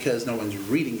suck because no one's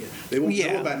reading it. They won't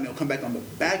Yeah. know about it, and they'll come back on the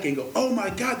back and go, "Oh my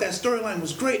God, that storyline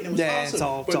was great and it was Yeah, awesome." it's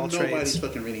all but nobody's trades.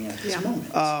 fucking reading it at this Yeah.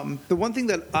 moment. The one thing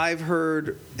that I've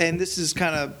heard, and this is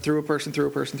kind of through a person,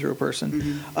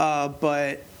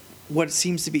 but what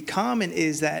seems to be common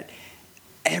is that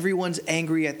everyone's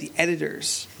angry at the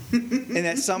editors. And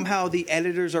that somehow the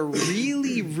editors are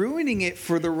really ruining it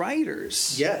for the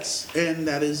writers. Yes, and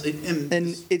that is,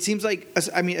 And it seems like,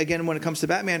 I mean, again, when it comes to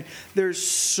Batman, there's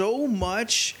so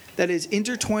much that is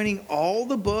intertwining all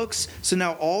the books. So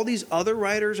now all these other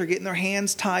writers are getting their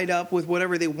hands tied up with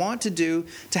whatever they want to do,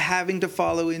 to having to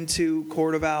follow into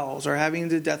Court of Owls or having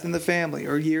to Death in the Family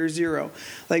or Year Zero.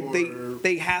 Like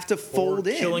they have to fold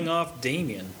in. Killing off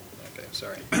Damien. Okay,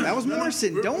 sorry. That was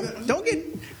Morrison. Don't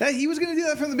get that. He was going to do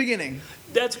that from the beginning.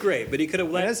 That's great, but he could have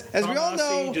let As we all Tomasi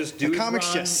know, just do the his comics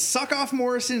run. just suck off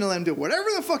Morrison and let him do whatever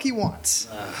the fuck he wants.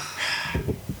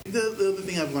 the other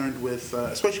thing I've learned with,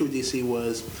 especially with DC,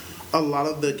 was a lot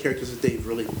of the characters that they've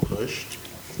really pushed.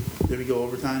 Did we go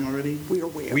overtime already? We are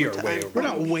way over We are time. way over. We're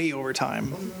not way over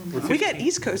time. We got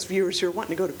East Coast viewers who are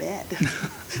wanting to go to bed.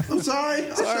 I'm sorry.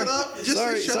 Shut up. Just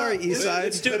say shut sorry, up. East Side.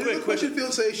 Let's do it quick. Question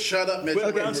field say shut up, Mitch.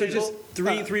 Quick round table. just,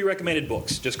 Three recommended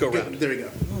books. Just go Yeah, round. there we go.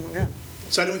 Oh my God.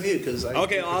 Starting with you, because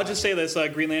Okay, I'll just say this: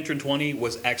 Green Lantern 20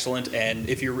 was excellent, and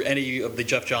if you're any of the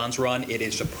Jeff Johns run, it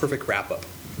is a perfect wrap up.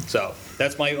 So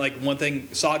that's my one thing.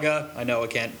 Saga, I know I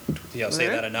can't say Alright.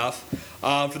 that enough.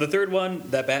 For the third one,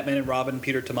 that Batman and Robin,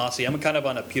 Peter Tomasi. I'm kind of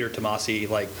on a Peter Tomasi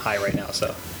high right now.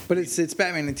 So But it's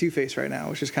Batman and Two-Face right now,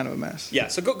 which is kind of a mess. yeah,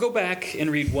 so go back and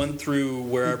read 1 through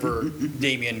wherever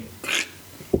Damien.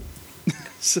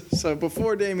 So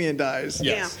before Damien dies,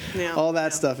 Yes. Yeah. all that yeah.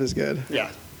 stuff is good.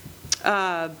 Yeah.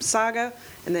 Saga,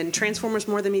 and then Transformers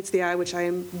More Than Meets the Eye, which I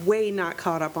am way not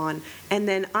caught up on, and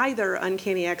then either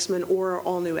Uncanny X-Men or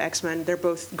All New X-Men. They're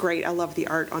both great. I love the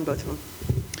art on both of them.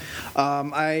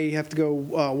 I have to go.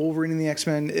 Wolverine and the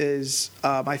X-Men is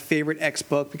my favorite X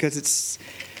book because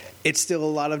it's still a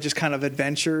lot of just kind of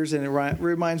adventures, and it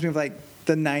reminds me of like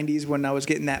the '90s when I was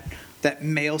getting that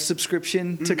mail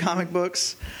subscription to comic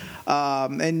books.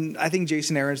 And I think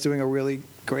Jason Aaron's doing a really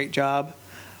great job.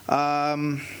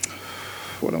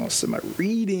 What else am I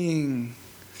reading?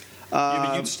 You have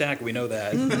a huge stack. We know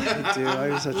that. I do. I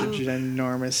have such a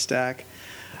ginormous stack.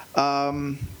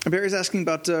 Barry's asking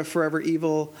about Forever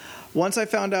Evil. Once I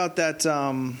found out that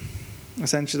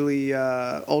essentially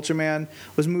Ultraman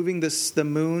was moving the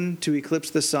moon to eclipse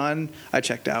the sun, I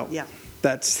checked out. Yeah.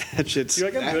 That shit's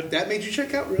You're like, I'm good. That made you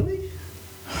check out, really?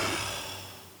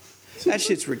 that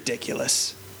shit's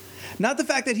ridiculous. Not the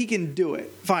fact that he can do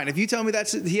it. Fine, if you tell me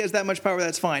he has that much power,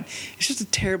 that's fine. It's just a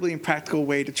terribly impractical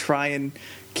way to try and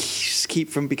keep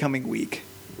from becoming weak.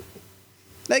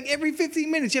 Like every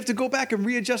 15 minutes, you have to go back and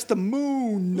readjust the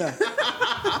moon.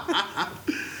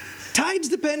 Tides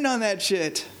depend on that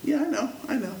shit. Yeah,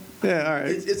 I know. Yeah, all right.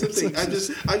 It's a thing. I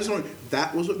just wondered,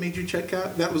 that was what made you check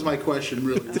out? That was my question,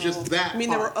 really. Just that I mean,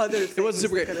 there were part. other things. It wasn't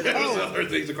super that great. could have There done. was other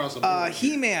things across the board.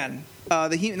 He-Man.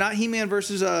 Not He-Man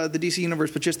versus the DC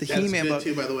Universe, but just the That's He-Man good book.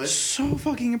 too, by the way. So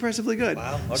fucking impressively good.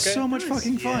 Wow, okay. So much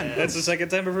fucking fun. Yeah. That's the second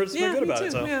time I've heard something Yeah, good me about too.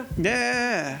 it. So, Yeah.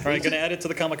 Yeah. all right, going to add it to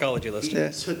the comicology list. You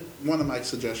just took one of my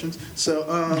suggestions. So,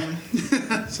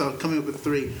 so coming up with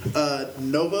 3.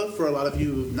 Nova, for a lot of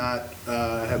you who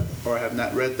have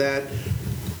not read that,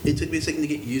 it took me a second to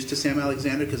get used to Sam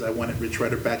Alexander because I wanted Rich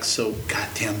Rider back so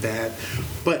goddamn bad.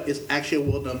 But it's actually a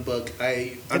well done book.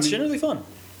 It's generally fun.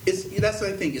 That's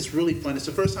what I think. It's really fun. It's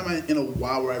the first time in a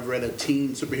while where I've read a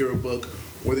teen superhero book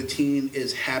where the teen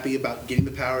is happy about getting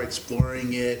the power,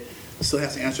 exploring it, still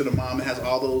has to answer to mom. It has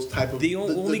all those type of The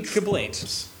only complaint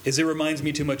tropes. is it reminds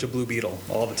me too much of Blue Beetle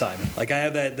all the time. Like I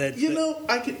have that You know,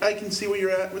 I can see where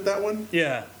you're at with that one.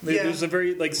 yeah, Yeah. There's a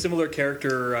very like similar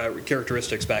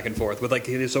characteristics back and forth with like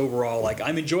this overall like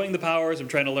I'm enjoying the powers, I'm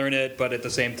trying to learn it, but at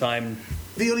the same time,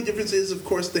 The only difference is, of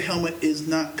course, the helmet is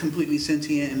not completely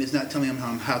sentient and is not telling him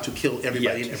how to kill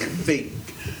everybody Yet. and everything.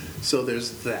 So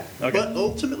there's that. Okay. But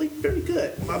ultimately, very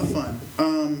good. A lot of fun.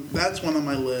 That's one on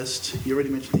my list. You already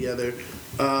mentioned the other.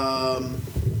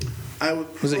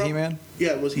 Was it He-Man? Yeah,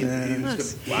 it was He-Man. Yeah. He was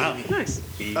Nice. gonna- wow. Nice.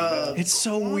 It's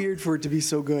so weird for it to be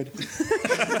so good.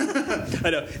 I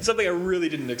know something I really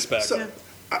didn't expect. So,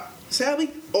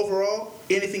 sadly, overall,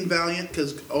 anything Valiant,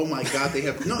 because, oh my God, they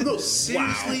have... No,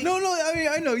 seriously. No, I mean,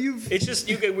 I know you've... It's just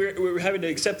we're having to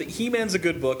accept that He-Man's a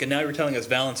good book, and now you're telling us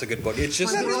Valiant's a good book. It's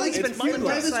just Well, the world's it's been flipped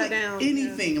mindless. upside down.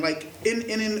 Anything like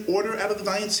in order out of the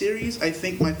Valiant series, I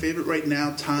think my favorite right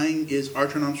now tying is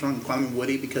Archer and Armstrong and Climb and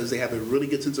Woody because they have a really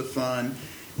good sense of fun.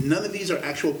 None of these are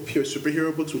actual pure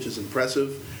superhero books, which is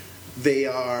impressive. They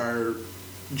are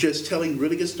just telling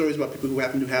really good stories about people who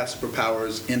happen to have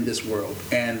superpowers in this world,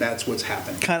 and that's what's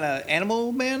happening. kind of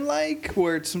Animal Man-like,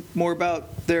 where it's more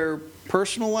about their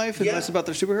personal life and Yeah. less about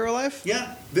their superhero life?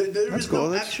 Yeah, there That's is cool. no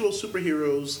That's- actual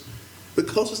superheroes. The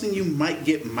closest thing you might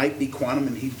get might be Quantum,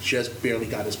 and he just barely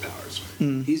got his powers.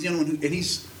 He's the only one who, and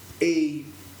he's a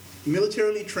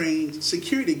militarily trained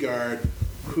security guard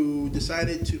who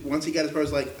decided to, once he got his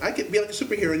powers, like, I could be like a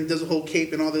superhero, and he does a whole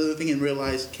cape and all the other thing, and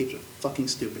realized capes are fucking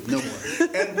stupid. No more.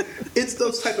 And it's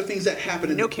those type of things that happen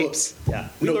in No the capes. book. Yeah,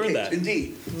 we no learned capes, that.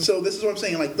 indeed. So this is what I'm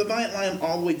saying. Like the Valiant line,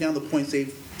 all the way down the points,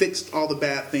 they've fixed all the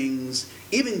bad things.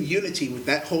 Even Unity with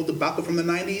that whole debacle from the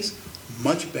 '90s,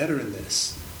 much better in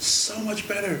this. So much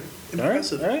better.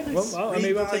 Impressive. All right. Well,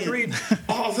 maybe I'll take a read.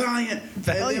 All Valiant.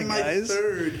 Valiant, and then my guys.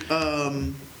 third,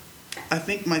 I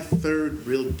think my third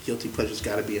real guilty pleasure's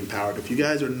got to be Empowered. If you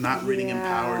guys are not reading Yeah.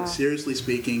 Empowered, seriously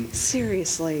speaking,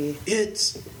 Seriously.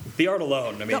 it's The art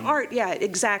alone. I mean, The art, yeah,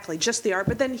 exactly. Just the art.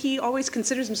 But then he always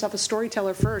considers himself a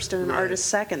storyteller first and an Right. artist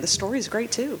second. The story's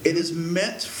great, too. it is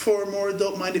meant for more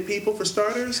adult-minded people, for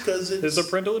starters, because there's a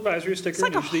parental advisory sticker. It's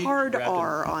like a usually hard wrapped in-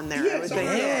 R on there, Yeah, I would it's think.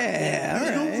 a hard R. Yeah,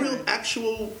 There's all right. no real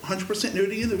actual 100%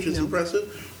 nudity either, which is No.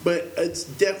 impressive. But it's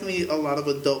definitely a lot of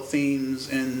adult themes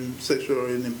and sexual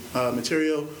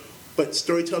material. But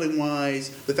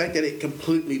storytelling-wise, the fact that it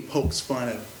completely pokes fun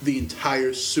at the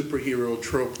entire superhero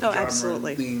trope genre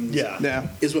absolutely. things Yeah.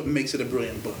 is what makes it a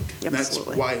brilliant book. And that's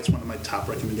Absolutely. why it's one of my top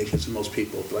recommendations to most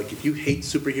people. Like, if you hate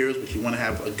superheroes, but you want to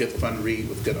have a good, fun read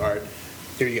with good art,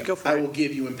 Here you go. Go for I it. will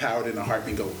give you Empowered in a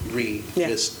heartbeat. Go read. Yeah.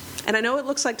 Just And I know it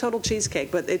looks like total cheesecake,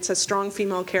 but it's a strong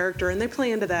female character, and they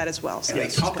play into that as well. So And they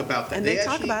it's talk just- about that. And they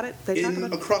talk actually, about it. They talk in,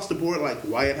 about it. across the board, like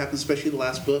why it happened, especially the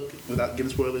last book, without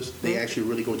giving spoilers, they actually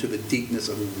really go into the deepness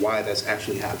of why that's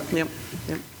actually happening. Yep.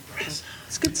 Yep.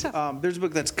 It's good stuff. There's a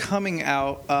book that's coming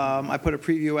out. I put a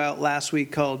preview out last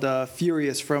week called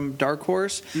Furious from Dark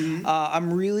Horse.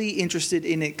 I'm really interested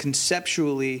in it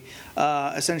conceptually.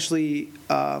 Essentially,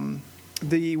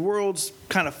 the world's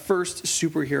kind of first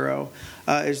superhero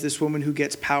is this woman who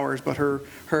gets powers, but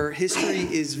her history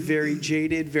is very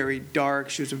jaded, very dark.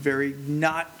 She was a very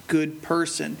not good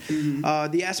person.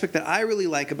 The aspect that I really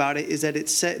like about it is that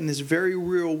it's set in this very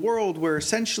real world where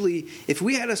essentially, if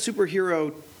we had a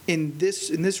superhero in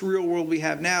this real world we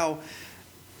have now,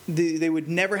 they would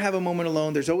never have a moment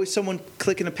alone. There's always someone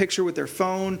clicking a picture with their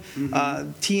phone,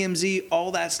 TMZ,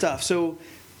 all that stuff. So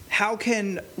how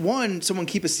can, someone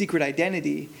keep a secret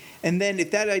identity? And then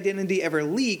if that identity ever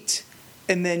leaked,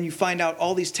 and then you find out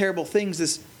all these terrible things,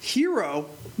 this hero,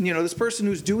 this person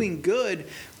who's doing good,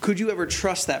 could you ever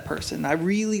trust that person? I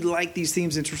really like these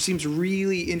themes. It seems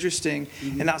really interesting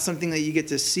and not something that you get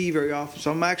to see very often.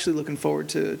 So I'm actually looking forward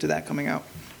to that coming out.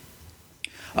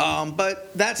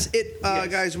 But that's it,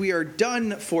 guys. We are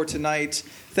done for tonight.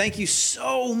 Thank you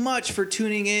so much for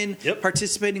tuning in,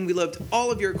 participating. We loved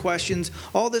all of your questions.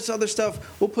 All this other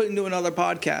stuff we'll put into another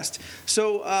podcast.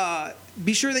 So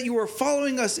be sure that you are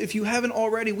following us. If you haven't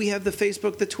already, we have the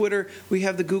Facebook, the Twitter, we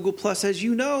have the Google Plus, as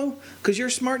you know, because you're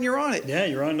smart and you're on it. Yeah,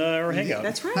 you're on our Hangout.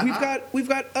 That's right. We've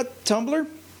got a Tumblr.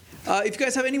 If you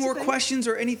guys have any more questions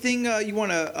or anything you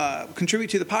want to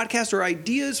contribute to the podcast or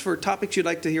ideas for topics you'd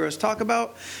like to hear us talk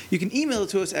about, you can email it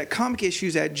to us at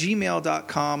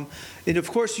comicissues@gmail.com. And,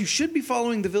 of course, you should be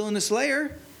following the Villainous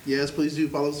Lair. Yes, please do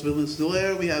follow us, Villainous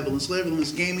Lair. We have Villainous Lair,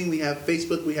 Villainous Gaming. We have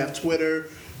Facebook. We have Twitter.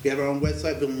 We have our own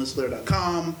website,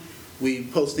 villainouslair.com. We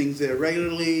post things there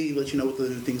regularly, let you know what the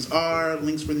new things are,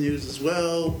 links for news as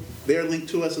well. They're linked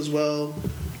to us as well.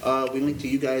 We link to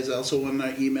you guys also on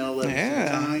our email list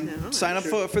sometime. Sign up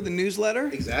for the newsletter.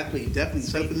 Exactly. Definitely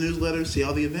sign up for the newsletter, see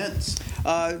all the events.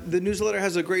 The newsletter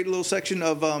has a great little section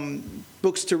of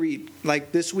books to read,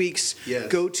 like this week's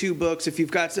go-to books. If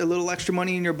you've got a little extra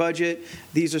money in your budget,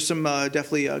 these are some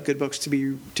definitely good books to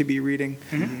be reading.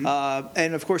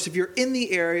 And of course, if you're in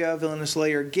the area, Villainous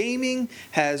Lair Gaming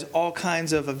has all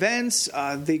kinds of events.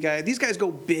 These guys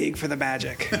go big for the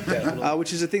Magic,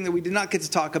 which is a thing that we did not get to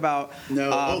talk about.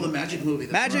 No, the Magic movie.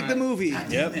 Magic the movie.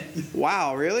 Yep.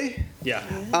 Wow, really? Yeah.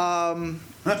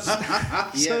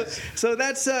 Yes. So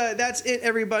that's it,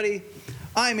 everybody.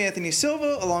 I'm Anthony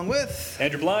Silva, along with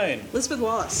Andrew Blind, Elizabeth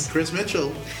Wallace, Chris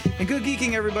Mitchell, and good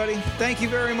geeking, everybody. Thank you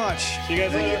very much. See you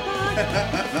guys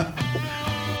later.